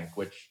Republic Bank,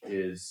 which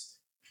is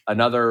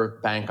another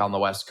bank on the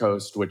West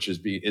Coast, which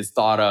is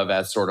thought of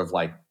as sort of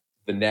like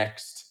the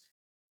next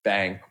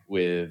bank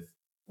with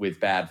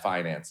bad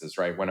finances,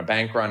 right? When a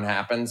bank run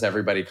happens,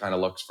 everybody kind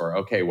of looks for,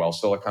 okay, well,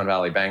 Silicon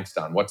Valley Bank's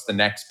done. What's the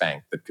next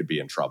bank that could be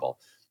in trouble?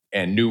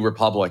 And New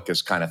Republic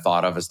is kind of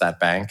thought of as that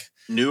bank.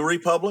 New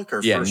Republic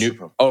or First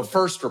Republic? Oh,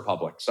 First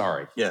Republic,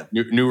 sorry. Yeah.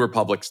 New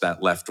Republic's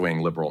that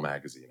left-wing liberal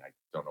magazine. I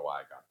don't know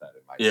why I got that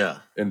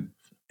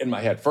in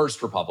my head.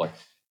 First Republic.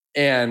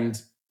 And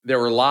there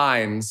were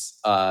lines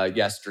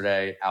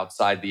yesterday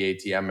outside the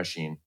ATM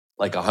machine,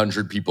 like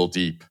 100 people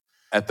deep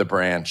at the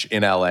branch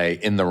in LA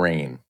in the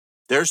rain.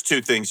 There's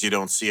two things you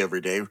don't see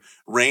every day.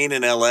 Rain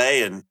in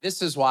LA and...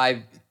 This is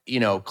why,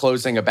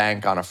 closing a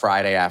bank on a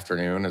Friday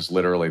afternoon is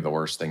literally the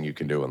worst thing you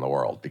can do in the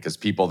world because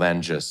people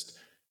then just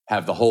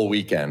have the whole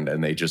weekend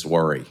and they just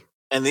worry.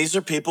 And these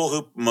are people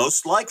who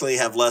most likely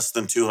have less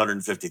than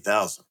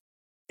 $250,000.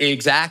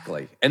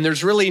 Exactly. And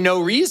there's really no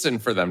reason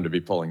for them to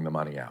be pulling the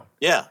money out.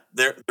 Yeah.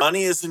 Their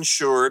money is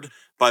insured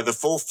by the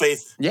full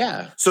faith.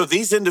 Yeah. So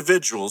these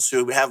individuals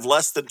who have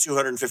less than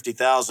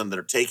 $250,000 that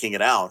are taking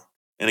it out,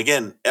 and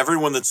again,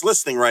 everyone that's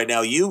listening right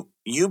now, you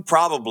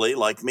probably,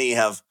 like me,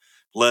 have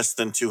less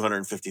than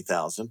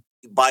 $250,000.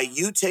 By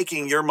you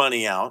taking your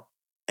money out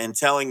and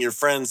telling your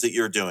friends that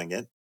you're doing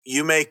it,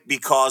 you may be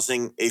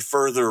causing a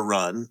further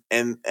run.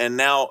 And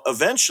now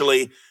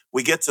eventually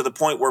we get to the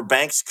point where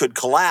banks could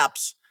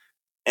collapse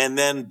and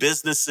then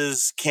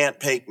businesses can't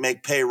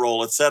make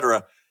payroll, et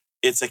cetera.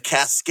 It's a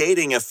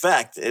cascading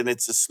effect and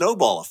it's a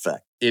snowball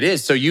effect. It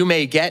is. So you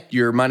may get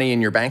your money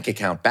in your bank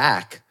account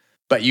back,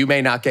 but you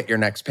may not get your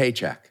next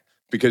paycheck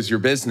because the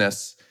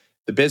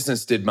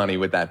business did money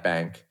with that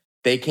bank.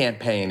 They can't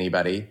pay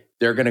anybody.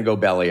 They're going to go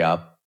belly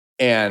up.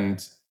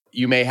 And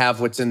you may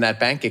have what's in that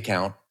bank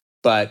account,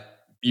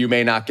 but you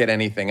may not get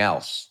anything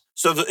else.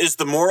 So is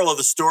the moral of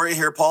the story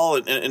here,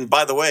 Paul? And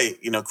by the way,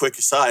 quick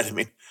aside, I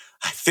mean,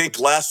 I think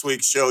last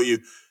week's show, you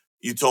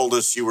told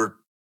us you were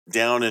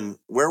down in,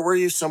 where were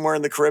you? Somewhere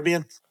in the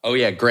Caribbean? Oh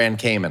yeah, Grand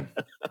Cayman.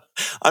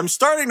 I'm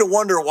starting to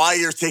wonder why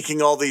you're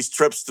taking all these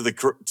trips to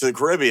the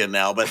Caribbean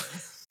now. But,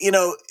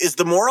 is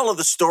the moral of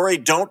the story,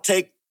 don't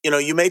take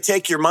you may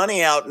take your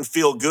money out and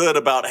feel good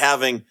about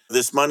having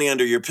this money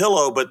under your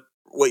pillow, but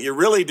what you're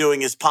really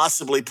doing is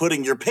possibly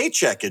putting your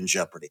paycheck in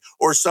jeopardy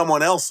or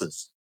someone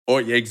else's.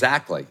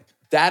 Exactly.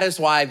 That is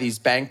why these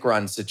bank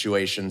run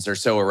situations are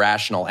so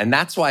irrational. And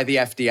that's why the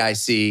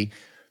FDIC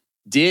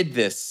did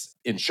this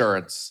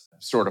insurance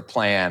sort of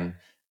plan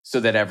so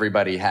that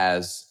everybody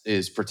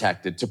is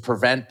protected to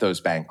prevent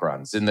those bank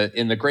runs. In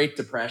the Great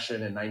Depression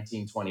in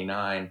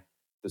 1929,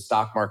 the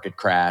stock market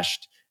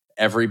crashed.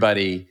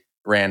 Everybody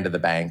ran to the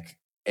bank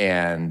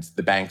and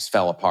the banks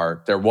fell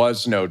apart. There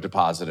was no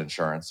deposit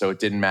insurance. So it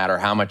didn't matter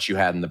how much you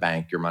had in the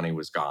bank, your money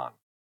was gone.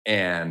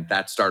 And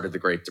that started the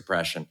Great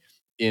Depression.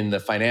 In the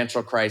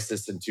financial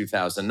crisis in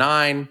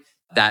 2009,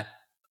 that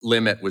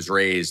limit was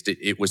raised.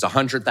 It was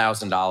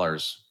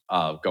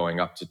 $100,000 going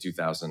up to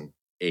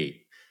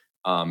 2008.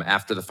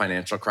 After the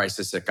financial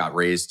crisis, it got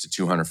raised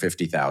to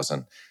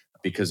 $250,000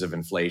 because of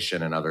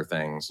inflation and other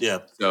things. Yeah.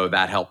 So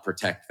that helped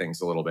protect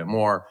things a little bit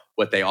more.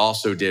 What they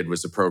also did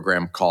was a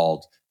program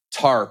called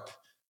TARP,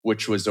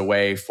 which was a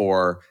way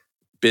for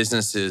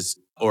businesses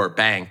or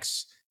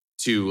banks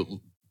to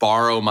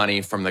borrow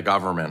money from the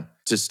government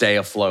to stay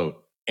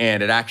afloat.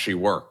 And it actually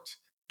worked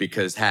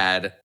because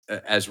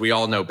as we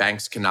all know,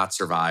 banks cannot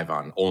survive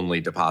on only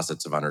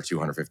deposits of under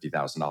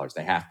 $250,000.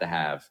 They have to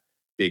have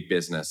big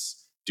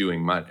business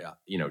doing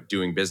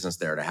business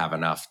there to have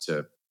enough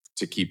to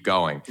keep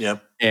going.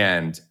 Yep.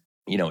 And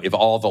if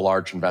all the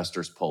large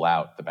investors pull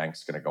out, the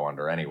bank's going to go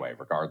under anyway,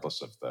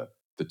 regardless of the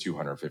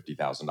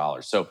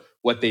 $250,000. So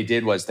what they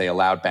did was they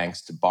allowed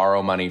banks to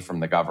borrow money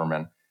from the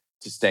government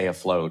to stay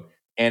afloat.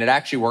 And it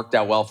actually worked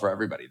out well for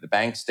everybody. The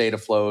banks stayed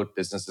afloat,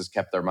 businesses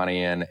kept their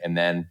money in, and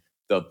then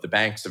the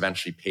banks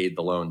eventually paid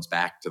the loans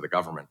back to the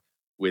government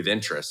with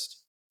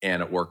interest,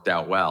 and it worked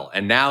out well.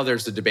 And now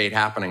there's a debate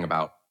happening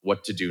about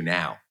what to do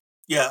now.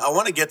 Yeah, I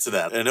want to get to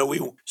that. I know we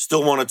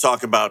still want to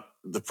talk about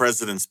the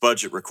president's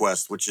budget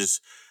request, which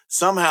is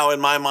somehow, in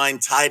my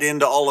mind, tied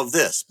into all of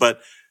this.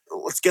 But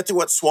let's get to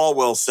what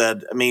Swalwell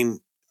said. I mean,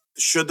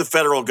 should the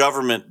federal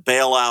government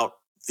bail out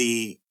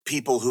the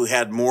people who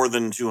had more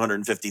than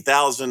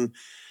 250,000?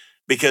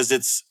 Because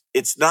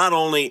it's not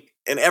only,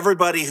 and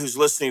everybody who's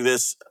listening to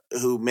this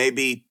who may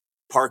be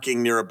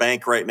parking near a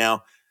bank right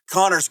now,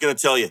 Connor's going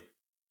to tell you,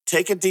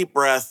 take a deep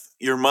breath.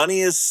 Your money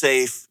is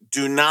safe.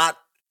 Do not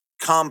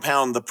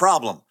compound the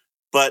problem.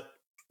 But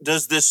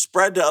does this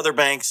spread to other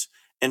banks?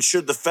 And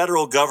should the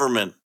federal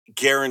government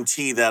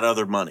guarantee that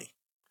other money?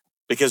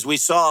 Because we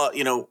saw,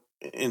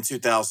 in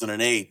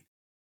 2008,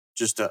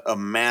 just a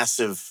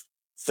massive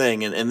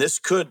thing. And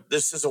this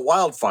is a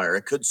wildfire.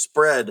 It could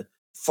spread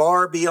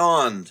far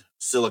beyond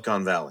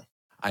Silicon Valley.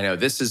 I know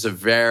this is a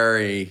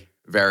very,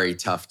 very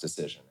tough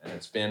decision. And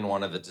it's been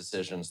one of the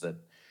decisions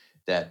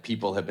that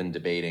people have been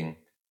debating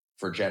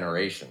for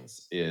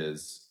generations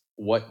is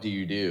what do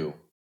you do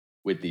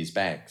with these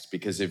banks?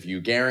 Because if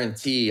you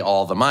guarantee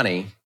all the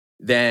money,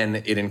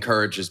 then it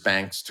encourages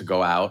banks to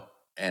go out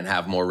and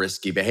have more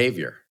risky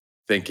behavior,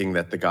 thinking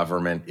that the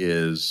government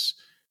is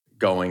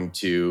going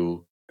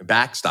to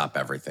backstop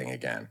everything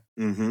again.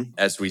 Mm-hmm.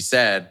 As we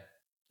said,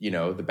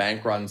 the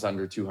bank runs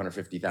under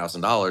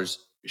 $250,000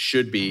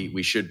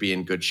 we should be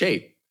in good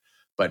shape.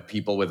 But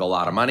people with a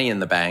lot of money in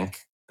the bank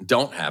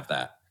don't have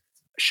that.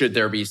 Should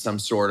there be some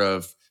sort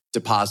of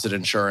deposit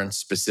insurance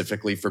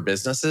specifically for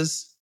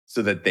businesses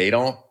so that they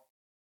don't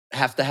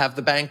have to have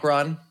the bank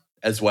run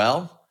as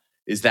well?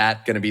 Is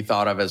that going to be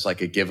thought of as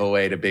like a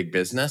giveaway to big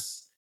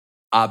business?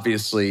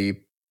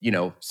 Obviously,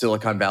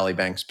 Silicon Valley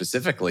Bank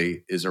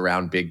specifically is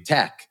around big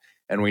tech.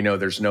 And we know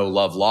there's no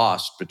love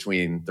lost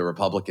between the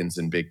Republicans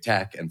and big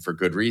tech, and for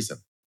good reason.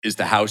 Is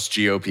the House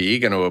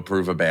GOP going to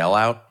approve a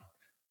bailout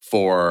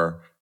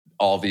for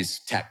all these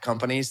tech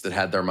companies that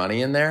had their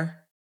money in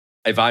there?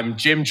 If I'm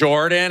Jim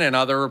Jordan and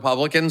other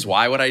Republicans,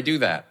 why would I do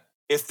that?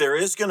 If there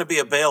is going to be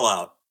a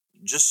bailout,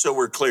 just so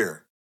we're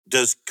clear,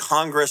 does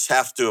Congress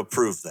have to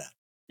approve that?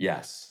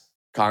 Yes.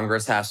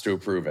 Congress has to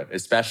approve it,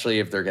 especially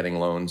if they're getting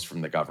loans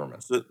from the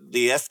government. So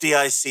the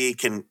FDIC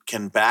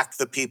can back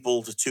the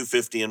people to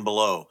 250 and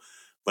below.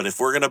 But if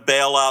we're going to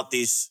bail out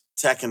these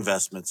tech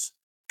investments,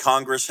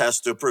 Congress has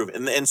to approve.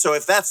 And so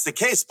if that's the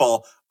case,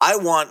 Paul, I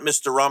want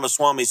Mr.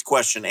 Ramaswamy's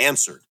question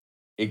answered.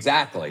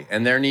 Exactly.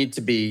 And there need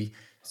to be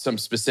some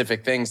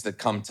specific things that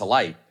come to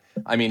light.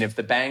 I mean, if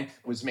the bank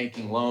was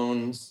making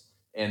loans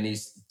and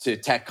to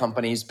tech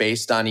companies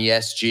based on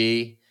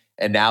ESG,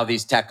 and now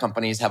these tech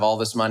companies have all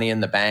this money in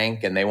the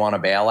bank and they want to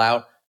bail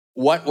out,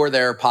 what were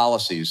their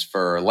policies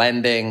for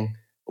lending?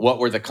 What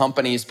were the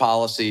company's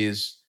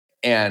policies?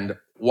 And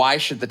why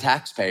should the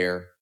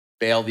taxpayer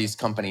bail these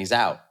companies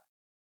out?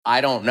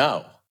 I don't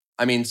know.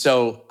 I mean,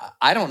 so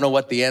I don't know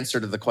what the answer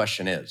to the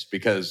question is,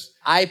 because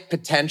I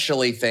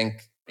potentially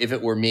think if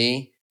it were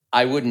me,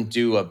 I wouldn't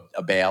do a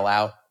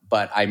bailout,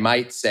 but I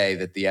might say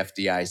that the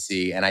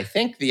FDIC, and I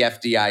think the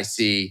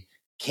FDIC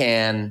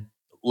can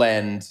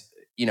lend,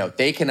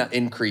 they can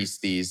increase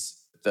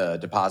the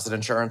deposit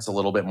insurance a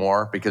little bit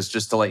more, because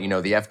just to let you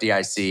know, the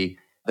FDIC,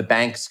 the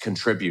banks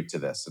contribute to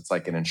this. It's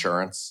like an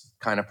insurance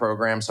kind of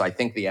program. So I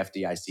think the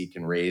FDIC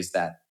can raise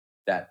that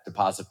that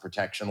deposit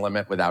protection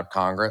limit without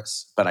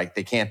Congress, but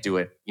they can't do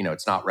it.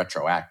 It's not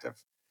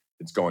retroactive.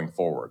 It's going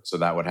forward. So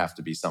that would have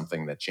to be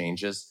something that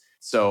changes.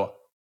 So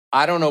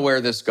I don't know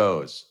where this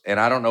goes, and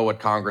I don't know what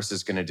Congress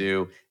is going to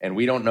do, and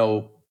we don't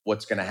know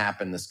what's going to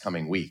happen this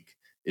coming week.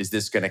 Is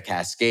this going to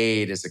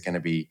cascade? Is it going to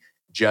be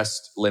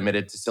just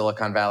limited to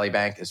Silicon Valley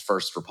Bank? Is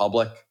First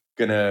Republic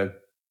going to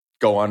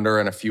go under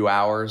in a few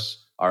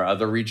hours? Are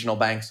other regional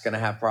banks going to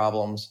have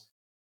problems?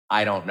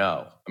 I don't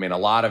know. I mean, a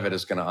lot of it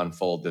is going to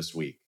unfold this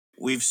week.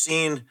 We've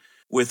seen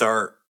with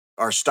our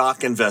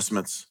stock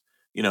investments,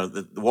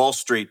 the Wall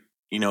Street,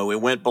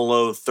 it went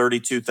below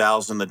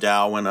 32,000. The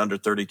Dow went under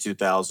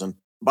 32,000.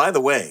 By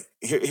the way,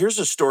 here's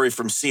a story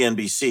from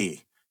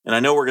CNBC. And I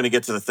know we're going to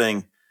get to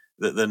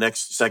the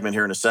next segment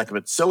here in a second,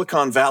 but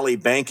Silicon Valley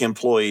Bank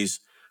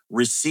employees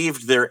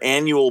received their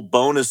annual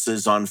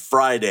bonuses on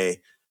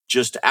Friday,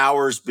 just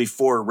hours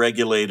before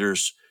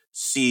regulators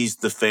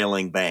seized the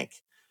failing bank.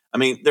 I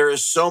mean, there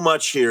is so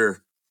much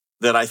here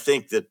that I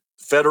think that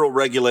federal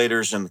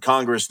regulators and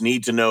Congress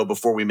need to know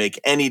before we make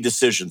any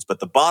decisions.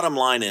 But the bottom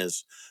line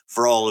is,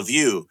 for all of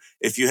you,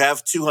 if you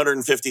have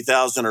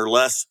 250,000 or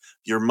less,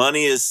 your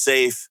money is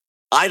safe.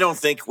 I don't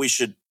think we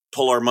should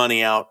pull our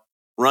money out.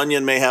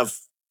 Runyon may have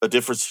a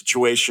different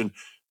situation,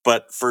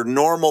 but for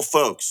normal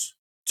folks,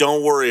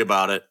 don't worry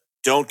about it.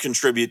 Don't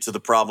contribute to the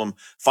problem.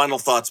 Final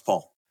thoughts,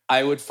 Paul.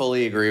 I would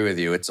fully agree with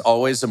you. It's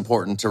always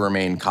important to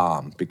remain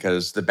calm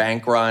because the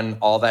bank run,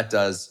 all that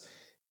does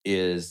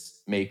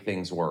is make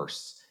things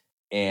worse.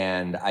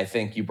 And I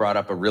think you brought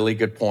up a really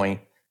good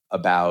point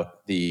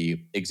about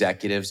the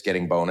executives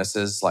getting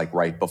bonuses like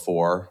right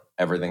before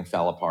everything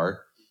fell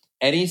apart.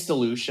 Any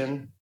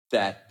solution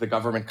that the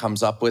government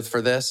comes up with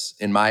for this,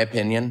 in my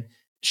opinion,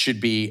 should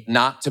be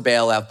not to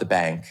bail out the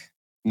bank,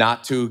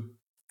 not to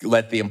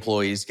let the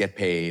employees get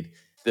paid.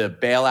 The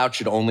bailout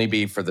should only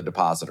be for the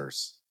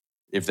depositors,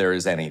 if there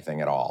is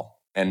anything at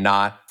all, and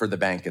not for the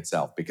bank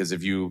itself. Because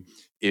if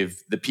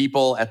the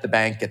people at the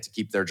bank get to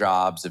keep their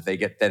jobs,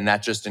 then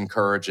that just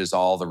encourages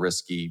all the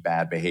risky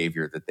bad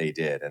behavior that they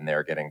did, and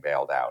they're getting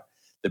bailed out.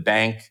 The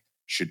bank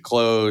should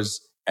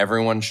close.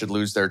 Everyone should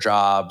lose their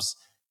jobs.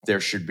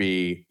 There should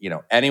be,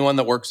 anyone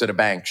that works at a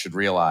bank should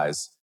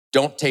realize,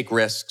 don't take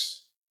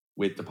risks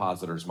with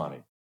depositors'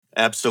 money.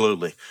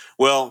 Absolutely.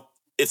 Well,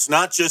 it's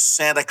not just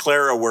Santa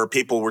Clara where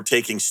people were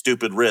taking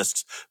stupid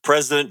risks.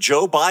 President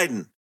Joe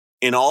Biden,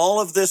 in all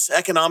of this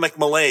economic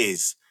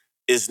malaise,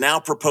 is now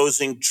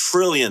proposing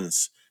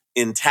trillions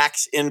in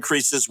tax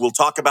increases. We'll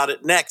talk about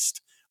it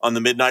next on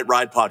the Midnight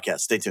Ride podcast.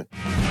 Stay tuned.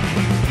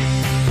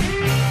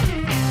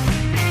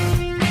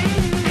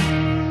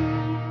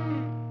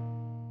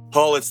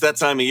 Paul, it's that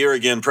time of year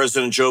again.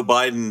 President Joe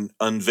Biden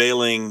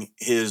unveiling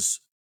his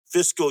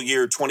fiscal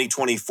year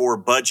 2024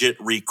 budget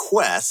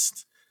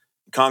request.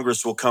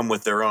 Congress will come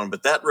with their own,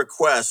 but that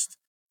request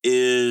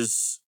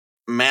is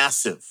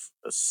massive.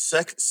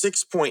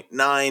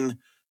 $6.9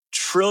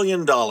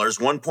 trillion,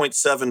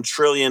 $1.7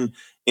 trillion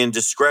in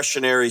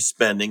discretionary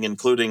spending,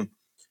 including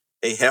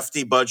a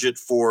hefty budget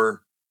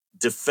for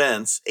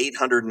defense,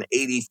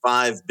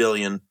 $885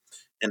 billion,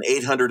 and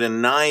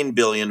 $809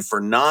 billion for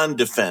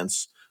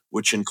non-defense,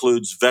 which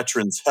includes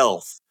veterans'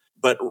 health.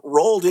 But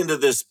rolled into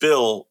this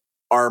bill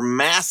are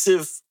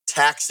massive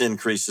tax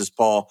increases,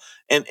 Paul.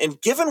 And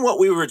given what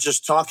we were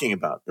just talking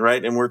about,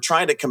 right? And we're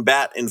trying to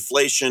combat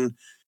inflation,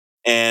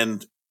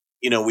 and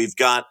we've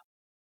got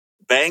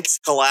banks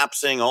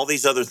collapsing, all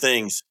these other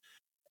things.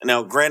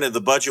 Now, granted,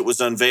 the budget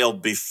was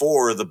unveiled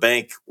before the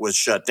bank was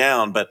shut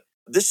down, but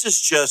this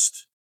is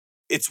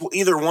it's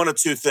either one of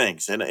two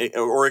things,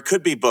 or it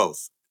could be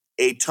both.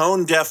 A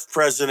tone-deaf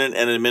president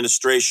and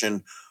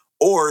administration,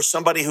 or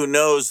somebody who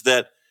knows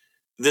that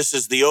this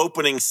is the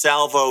opening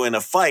salvo in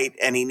a fight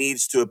and he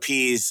needs to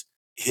appease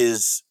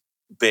his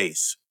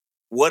base.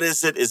 What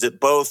is it? Is it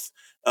both?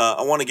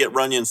 I want to get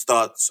Runyon's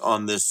thoughts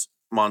on this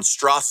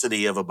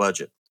monstrosity of a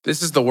budget.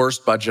 This is the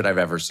worst budget I've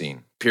ever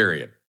seen,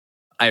 period.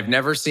 I've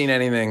never seen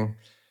anything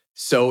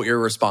so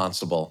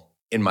irresponsible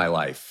in my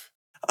life.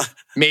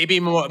 Maybe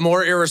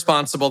more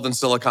irresponsible than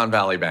Silicon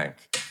Valley Bank.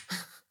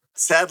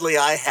 Sadly,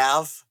 I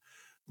have.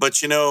 But,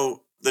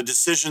 the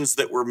decisions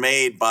that were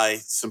made by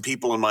some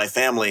people in my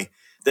family,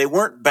 they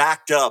weren't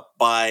backed up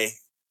by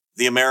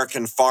the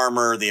American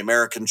farmer, the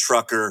American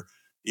trucker,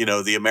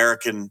 the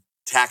American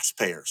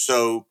taxpayer.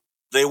 So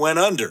they went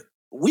under.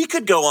 We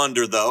could go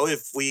under, though,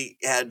 if we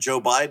had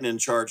Joe Biden in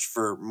charge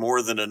for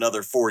more than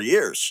another 4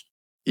 years.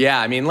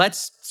 Yeah, I mean,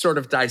 let's sort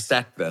of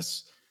dissect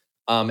this.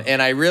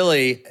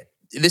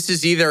 This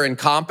is either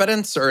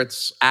incompetence or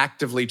it's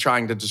actively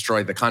trying to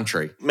destroy the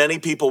country. Many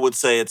people would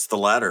say it's the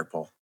latter,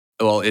 Paul.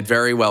 Well, it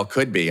very well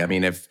could be. I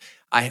mean, it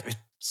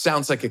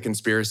sounds like a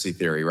conspiracy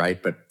theory,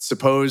 right? But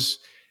suppose,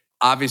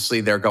 obviously,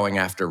 they're going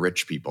after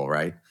rich people,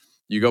 right?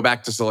 You go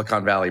back to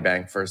Silicon Valley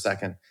Bank for a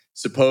second.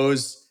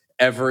 Suppose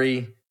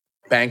every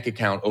bank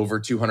account over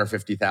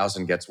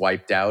 250,000 gets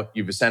wiped out.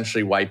 You've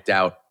essentially wiped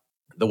out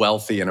the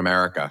wealthy in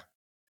America,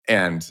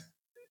 and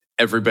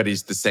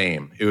everybody's the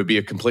same. It would be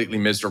a completely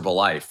miserable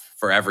life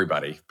for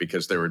everybody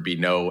because there would be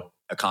no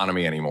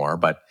economy anymore.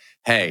 But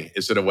hey,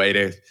 is it a way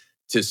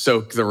to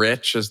soak the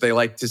rich, as they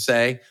like to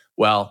say?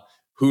 Well,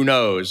 who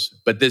knows?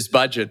 But this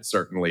budget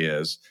certainly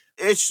is.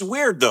 It's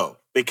weird, though,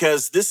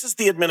 because this is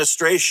the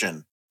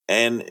administration,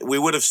 and we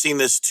would have seen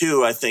this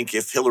too, I think,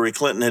 if Hillary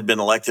Clinton had been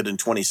elected in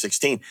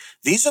 2016.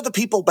 These are the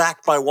people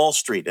backed by Wall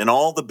Street and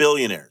all the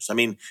billionaires. I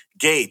mean,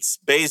 Gates,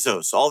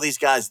 Bezos, all these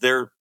guys,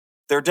 they're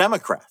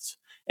Democrats,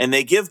 and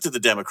they give to the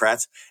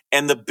Democrats.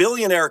 And the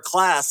billionaire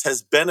class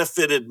has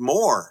benefited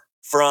more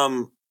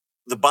from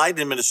the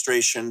Biden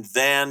administration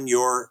than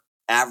your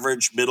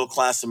average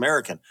middle-class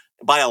American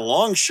by a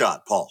long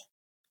shot, Paul.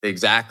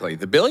 Exactly.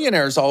 The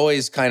billionaires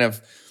always kind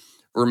of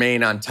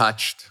remain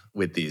untouched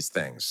with these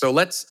things. So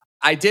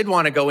I did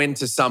want to go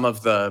into some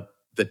of the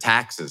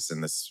taxes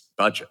in this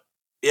budget.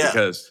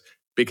 Yeah.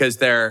 Because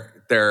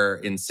they're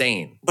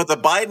insane. But the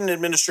Biden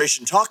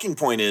administration talking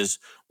point is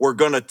we're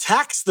going to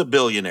tax the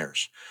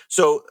billionaires.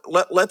 So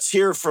let's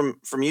hear from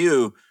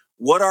you.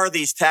 What are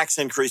these tax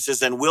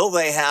increases, and will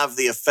they have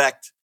the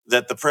effect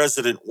that the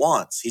president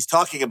wants? He's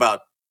talking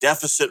about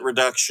deficit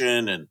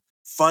reduction and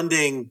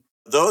funding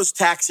those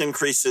tax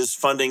increases,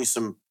 funding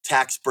some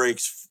tax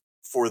breaks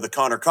for the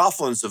Connor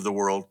Coughlin's of the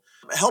world.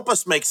 Help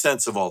us make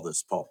sense of all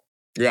this, Paul.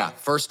 Yeah.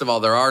 First of all,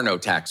 there are no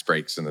tax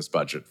breaks in this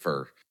budget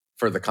for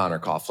the Connor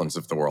Coughlin's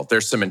of the world.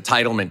 There's some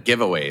entitlement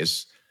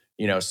giveaways,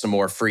 some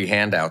more free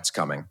handouts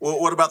coming. Well,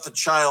 what about the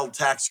child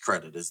tax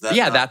credit? Is that?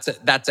 Yeah,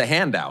 that's a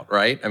handout,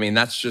 right? I mean,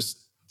 that's just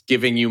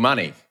giving you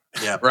money.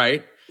 Yeah.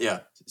 Right? Yeah.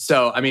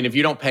 So, I mean, if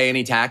you don't pay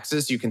any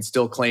taxes, you can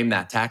still claim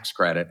that tax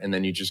credit, and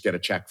then you just get a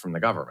check from the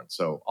government.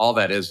 So all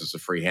that is a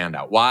free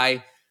handout.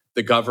 Why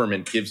the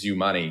government gives you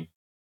money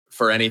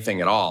for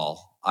anything at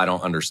all, I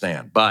don't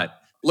understand. But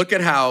look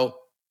at how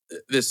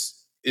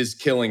this is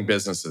killing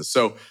businesses.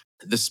 So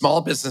the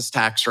small business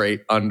tax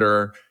rate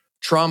under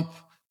Trump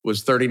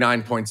was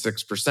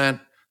 39.6%.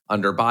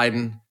 Under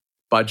Biden,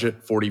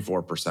 budget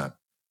 44%.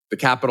 The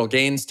capital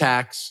gains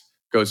tax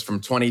goes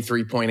from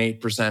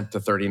 23.8% to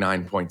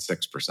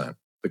 39.6%.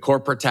 The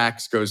corporate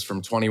tax goes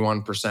from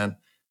 21%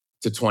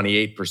 to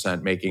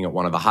 28%, making it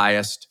one of the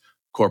highest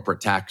corporate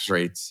tax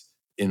rates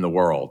in the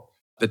world.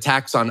 The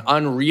tax on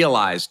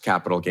unrealized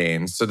capital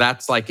gains, so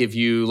that's like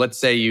let's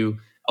say you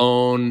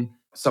own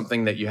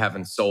something that you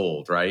haven't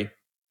sold, right?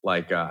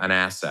 Like an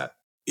asset.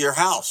 Your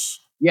house.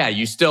 Yeah,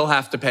 you still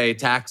have to pay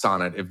tax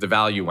on it if the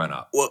value went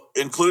up. Well,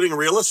 including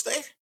real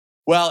estate?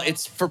 Well,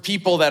 it's for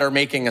people that are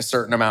making a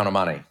certain amount of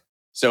money.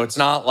 So it's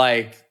not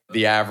like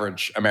the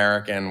average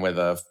American with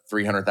a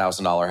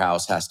 $300,000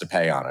 house has to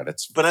pay on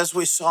it. But as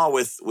we saw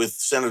with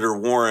Senator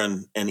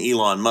Warren and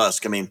Elon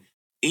Musk, I mean,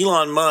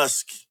 Elon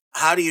Musk,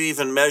 how do you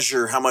even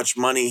measure how much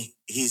money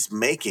he's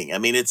making? I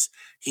mean,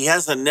 he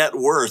has a net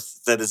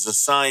worth that is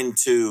assigned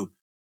to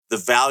the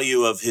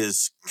value of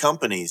his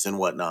companies and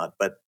whatnot.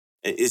 But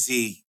is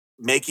he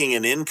making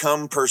an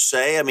income per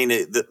se? I mean,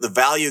 the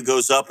value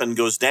goes up and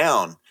goes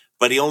down.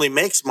 But he only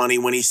makes money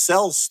when he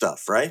sells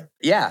stuff, right?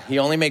 Yeah, he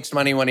only makes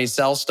money when he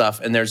sells stuff,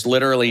 and there's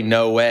literally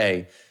no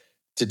way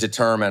to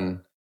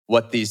determine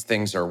what these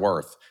things are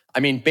worth.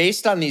 I mean,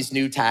 based on these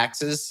new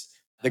taxes,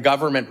 the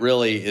government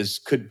really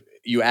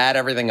you add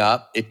everything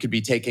up, it could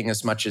be taking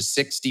as much as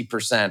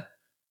 60%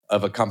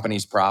 of a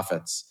company's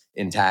profits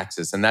in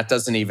taxes, and that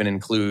doesn't even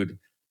include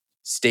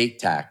state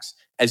tax.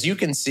 As you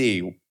can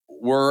see,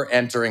 we're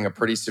entering a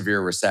pretty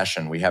severe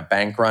recession. We have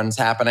bank runs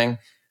happening,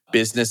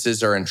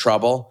 businesses are in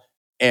trouble.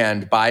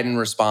 And Biden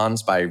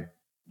responds by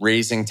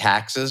raising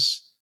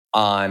taxes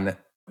on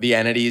the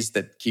entities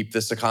that keep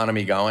this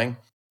economy going.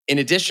 In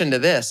addition to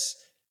this,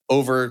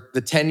 over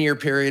the 10-year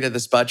period of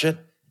this budget,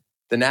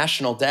 the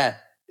national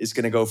debt is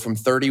going to go from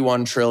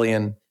 31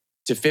 trillion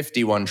to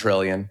 51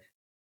 trillion.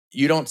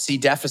 You don't see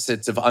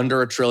deficits of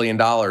under $1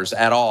 trillion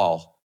at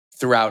all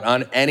throughout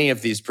on any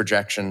of these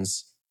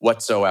projections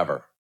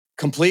whatsoever.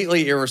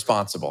 Completely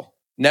irresponsible.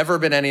 Never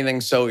been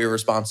anything so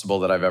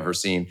irresponsible that I've ever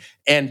seen.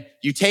 And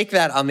you take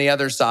that on the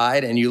other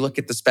side and you look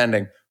at the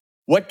spending.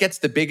 What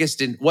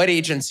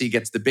agency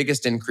gets the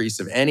biggest increase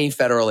of any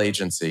federal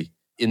agency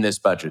in this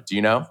budget? Do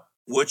you know?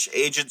 Which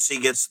agency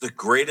gets the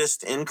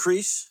greatest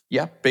increase?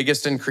 Yeah,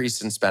 biggest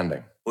increase in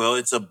spending. Well,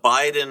 it's a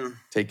Biden.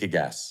 Take a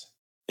guess.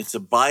 It's a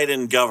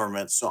Biden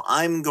government. So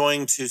I'm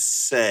going to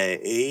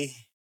say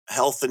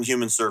Health and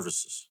Human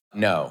Services.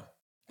 No,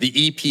 the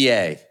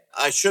EPA.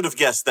 I should have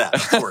guessed that,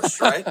 of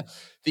course, right?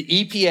 The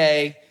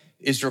EPA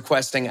is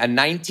requesting a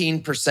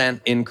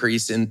 19%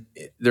 increase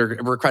they're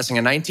requesting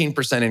a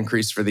 19%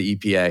 increase for the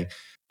EPA,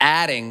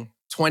 adding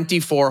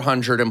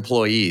 2,400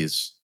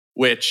 employees,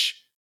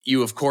 which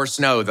you of course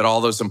know that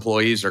all those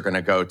employees are going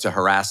to go to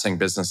harassing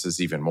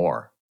businesses even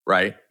more,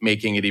 right?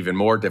 Making it even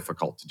more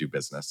difficult to do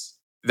business.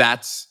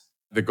 That's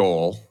the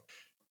goal.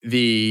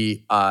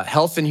 The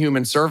Health and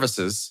Human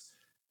Services,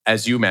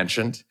 as you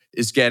mentioned,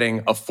 is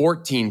getting a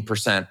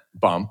 14%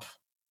 bump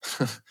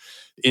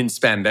in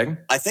spending.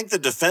 I think the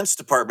Defense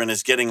Department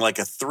is getting like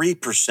a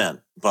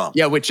 3% bump.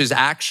 Yeah, which is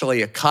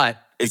actually a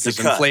cut It's because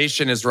a cut.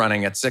 inflation is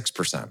running at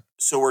 6%.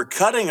 So we're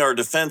cutting our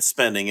defense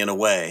spending in a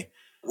way,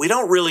 we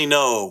don't really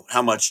know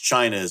how much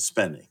China is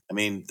spending. I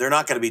mean, they're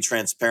not going to be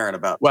transparent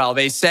about Well,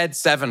 they said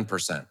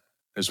 7%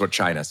 is what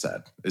China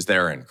said is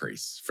their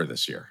increase for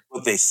this year.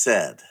 what they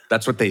said.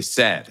 That's what they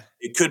said.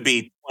 It could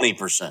be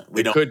 20%.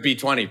 It could be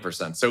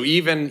 20%. So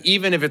even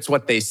if it's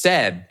what they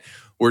said,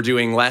 we're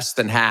doing less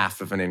than half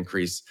of an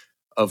increase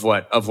of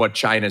what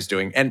China's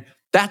doing. And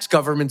that's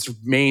government's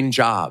main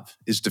job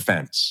is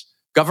defense.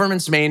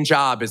 Government's main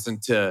job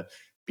isn't to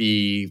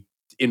be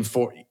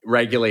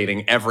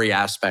regulating every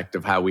aspect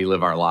of how we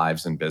live our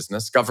lives in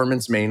business.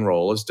 Government's main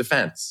role is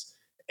defense.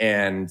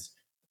 And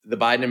the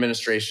Biden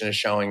administration is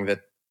showing that,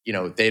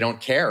 they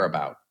don't care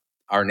about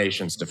our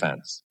nation's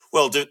defense.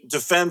 Well,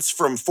 defense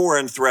from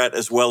foreign threat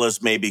as well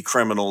as maybe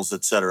criminals,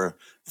 et cetera,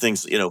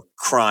 things,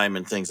 crime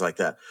and things like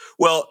that.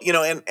 Well,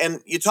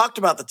 and you talked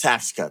about the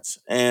tax cuts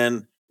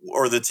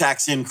or the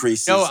tax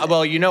increases. No,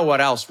 well, you know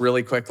what else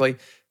really quickly?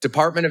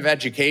 Department of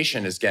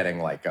Education is getting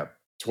like a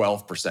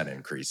 12%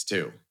 increase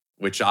too,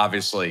 which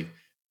obviously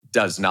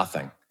does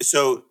nothing.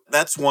 So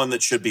that's one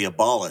that should be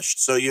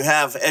abolished. So you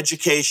have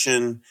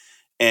education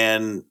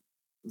and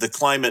the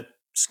climate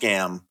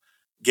scam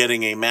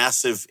getting a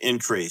massive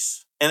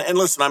increase. And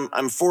listen,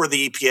 I'm for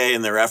the EPA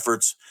and their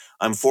efforts.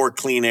 I'm for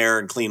clean air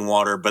and clean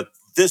water, but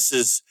this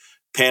is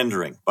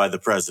pandering by the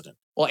president.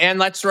 Well, and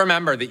let's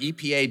remember the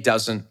EPA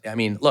doesn't,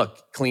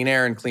 look, clean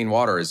air and clean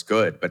water is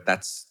good, but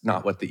that's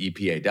not what the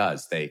EPA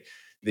does. The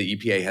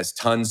EPA has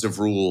tons of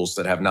rules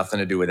that have nothing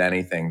to do with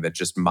anything that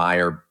just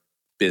mire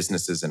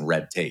businesses in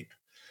red tape.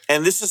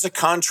 And this is a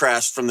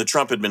contrast from the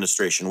Trump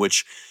administration,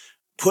 which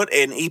put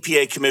an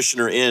EPA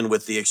commissioner in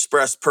with the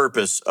express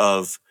purpose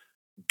of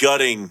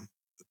gutting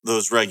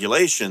those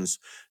regulations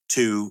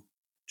to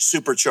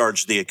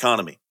supercharge the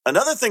economy.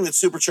 Another thing that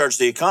supercharged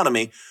the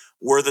economy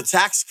were the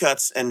Tax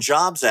Cuts and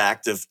Jobs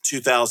Act of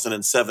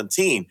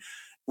 2017,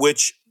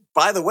 which,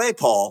 by the way,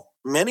 Paul,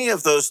 many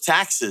of those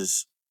tax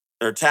cuts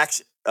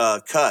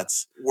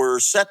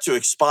are set to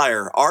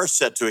expire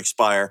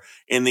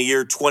in the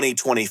year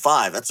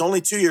 2025. That's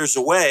only 2 years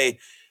away.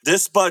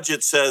 This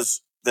budget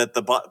says that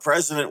the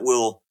president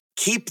will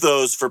keep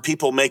those for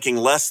people making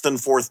less than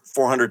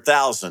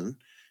 $400,000.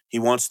 He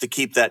wants to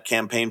keep that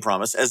campaign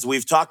promise. As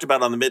we've talked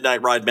about on the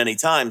Midnight Ride many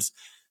times,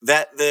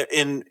 that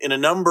in a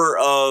number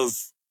of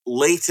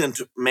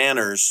latent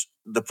manners,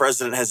 the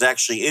president has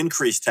actually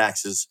increased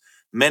taxes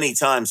many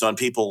times on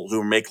people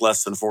who make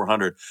less than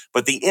 400.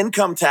 But the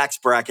income tax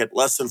bracket,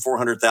 less than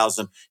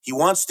 400,000, he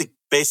wants to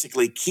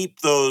basically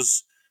keep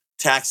those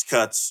tax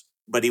cuts,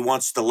 but he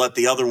wants to let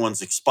the other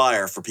ones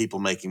expire for people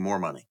making more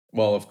money.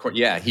 Well, of course,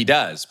 yeah, he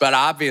does. But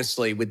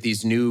obviously, with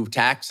these new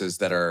taxes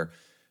that are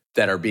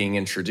being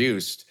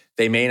introduced,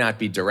 they may not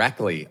be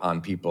directly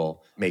on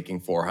people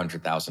making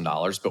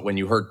 $400,000. But when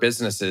you hurt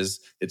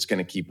businesses, it's going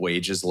to keep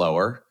wages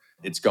lower.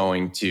 It's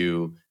going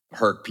to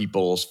hurt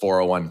people's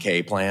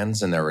 401k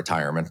plans and their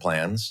retirement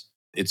plans.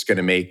 It's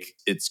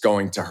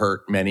going to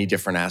hurt many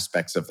different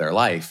aspects of their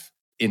life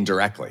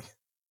indirectly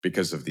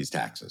because of these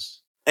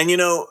taxes. And,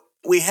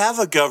 we have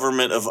a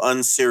government of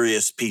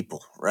unserious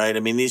people, right? I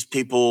mean, these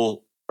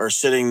people are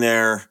sitting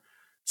there.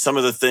 Some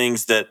of the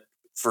things that,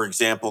 for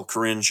example,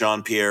 Karine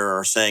Jean-Pierre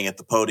are saying at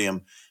the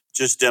podium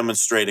just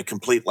demonstrate a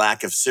complete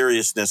lack of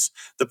seriousness.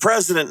 The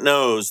president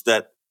knows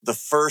that the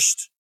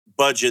first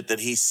budget that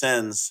he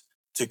sends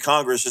to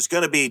Congress is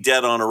going to be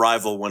dead on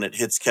arrival when it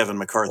hits Kevin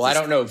McCarthy. Well, I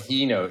don't know if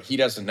he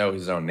doesn't know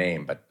his own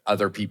name, but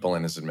other people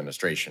in his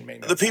administration may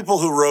know. The people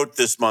who wrote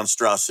this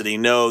monstrosity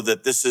know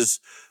that this is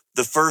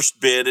the first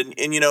bid. And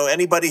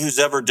anybody who's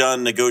ever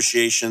done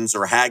negotiations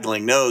or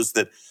haggling knows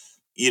that,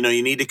 you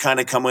need to kind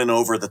of come in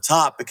over the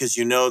top because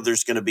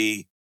there's going to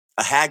be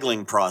a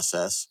haggling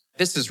process.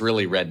 This is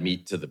really red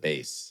meat to the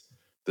base.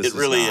 It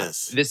really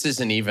is. This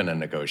isn't even a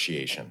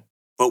negotiation.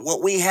 But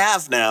what we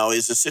have now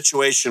is a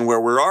situation where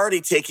we're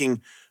already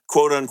taking,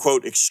 quote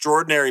unquote,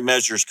 extraordinary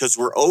measures because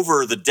we're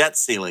over the debt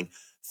ceiling,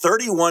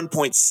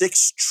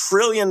 $31.6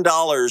 trillion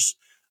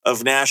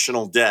of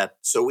national debt.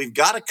 So we've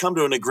got to come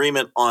to an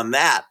agreement on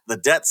that, the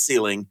debt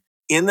ceiling,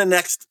 in the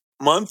next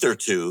month or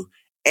two.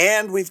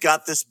 And we've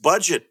got this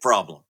budget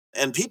problem.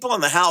 And people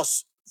in the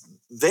House,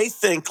 they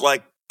think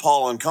like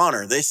Paul and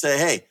Connor. They say,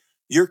 hey,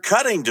 you're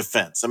cutting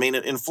defense. I mean,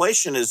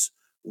 inflation is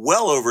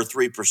well over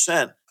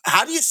 3%.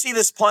 How do you see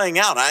this playing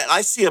out?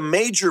 I see a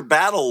major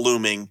battle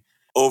looming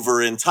over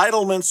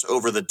entitlements,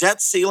 over the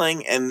debt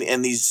ceiling, and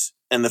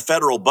the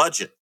federal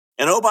budget.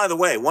 And oh, by the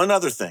way, one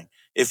other thing.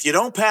 If you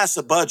don't pass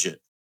a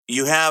budget,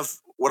 you have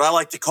what I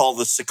like to call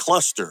the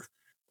sequester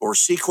or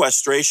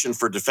sequestration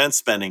for defense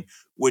spending,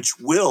 which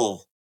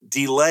will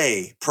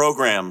delay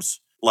programs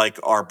like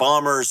our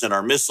bombers and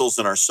our missiles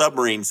and our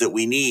submarines that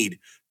we need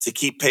to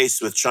keep pace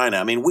with China.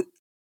 I mean,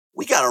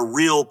 we got a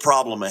real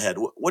problem ahead.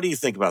 What do you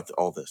think about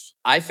all this?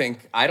 I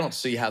don't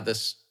see how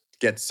this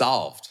gets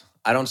solved.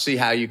 I don't see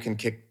how you can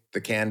kick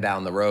the can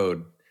down the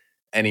road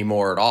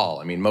anymore at all.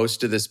 I mean,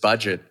 most of this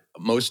budget,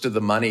 most of the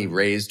money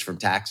raised from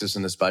taxes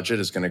in this budget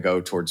is going to go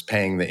towards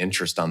paying the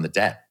interest on the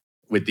debt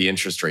with the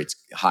interest rates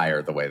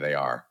higher the way they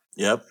are.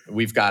 Yep.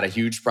 We've got a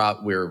huge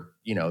problem. We're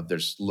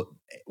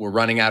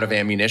running out of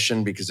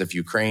ammunition because of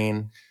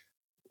Ukraine.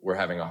 We're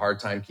having a hard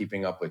time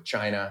keeping up with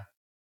China,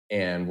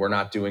 and we're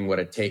not doing what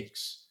it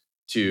takes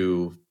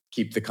to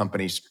keep the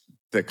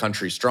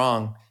country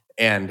strong.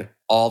 And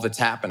all that's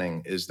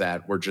happening is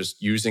that we're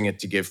just using it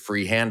to give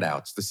free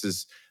handouts. This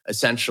is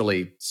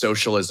essentially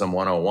socialism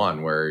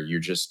 101, where you're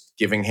just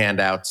giving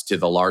handouts to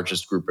the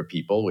largest group of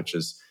people, which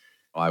is,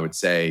 I would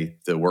say,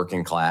 the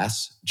working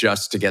class,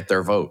 just to get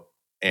their vote.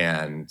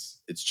 And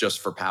it's just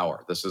for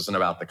power. This isn't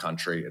about the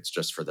country. It's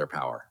just for their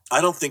power.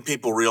 I don't think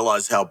people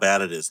realize how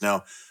bad it is.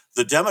 Now,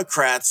 the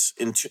Democrats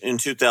in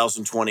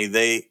 2020,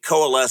 they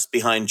coalesced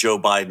behind Joe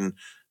Biden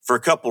for a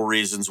couple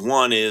reasons.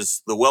 One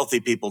is the wealthy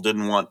people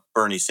didn't want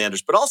Bernie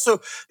Sanders, but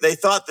also they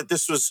thought that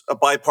this was a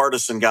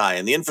bipartisan guy.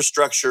 And the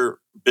infrastructure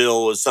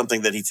bill was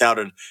something that he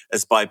touted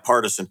as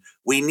bipartisan.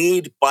 We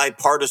need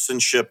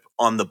bipartisanship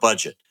on the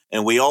budget.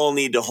 And we all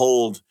need to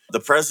hold the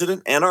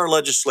president and our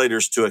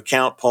legislators to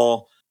account,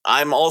 Paul.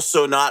 I'm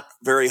also not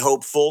very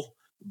hopeful,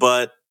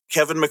 but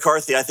Kevin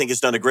McCarthy, I think, has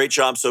done a great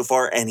job so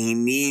far, and he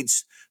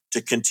needs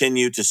to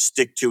continue to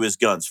stick to his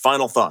guns.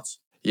 Final thoughts.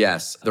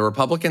 Yes, the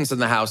Republicans in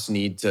the House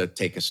need to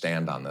take a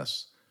stand on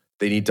this.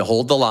 They need to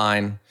hold the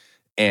line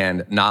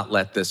and not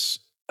let this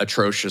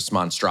atrocious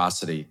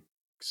monstrosity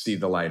see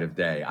the light of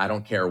day. I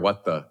don't care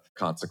what the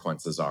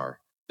consequences are.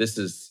 This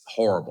is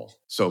horrible.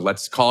 So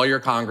let's call your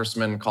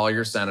congressman, call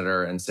your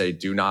senator, and say,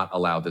 do not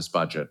allow this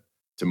budget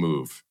to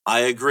move. I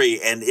agree.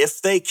 And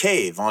if they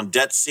cave on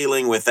debt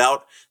ceiling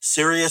without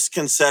serious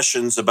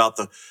concessions about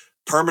the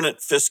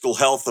permanent fiscal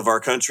health of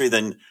our country,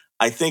 then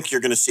I think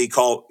you're going to see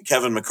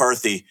Kevin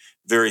McCarthy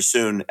very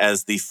soon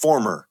as the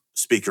former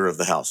Speaker of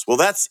the House. Well,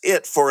 that's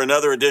it for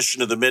another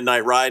edition of the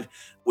Midnight Ride.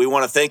 We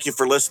want to thank you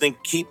for listening.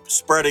 Keep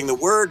spreading the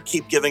word.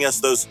 Keep giving us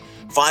those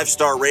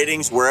 5-star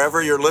ratings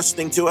wherever you're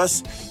listening to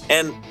us.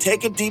 And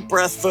take a deep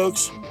breath,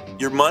 folks.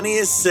 Your money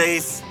is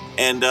safe,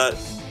 and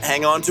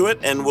hang on to it.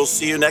 And we'll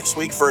see you next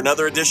week for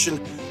another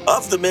edition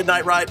of the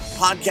Midnight Ride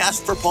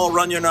podcast. For Paul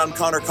Runyon, I'm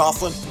Connor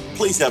Coughlin.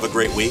 Please have a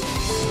great week.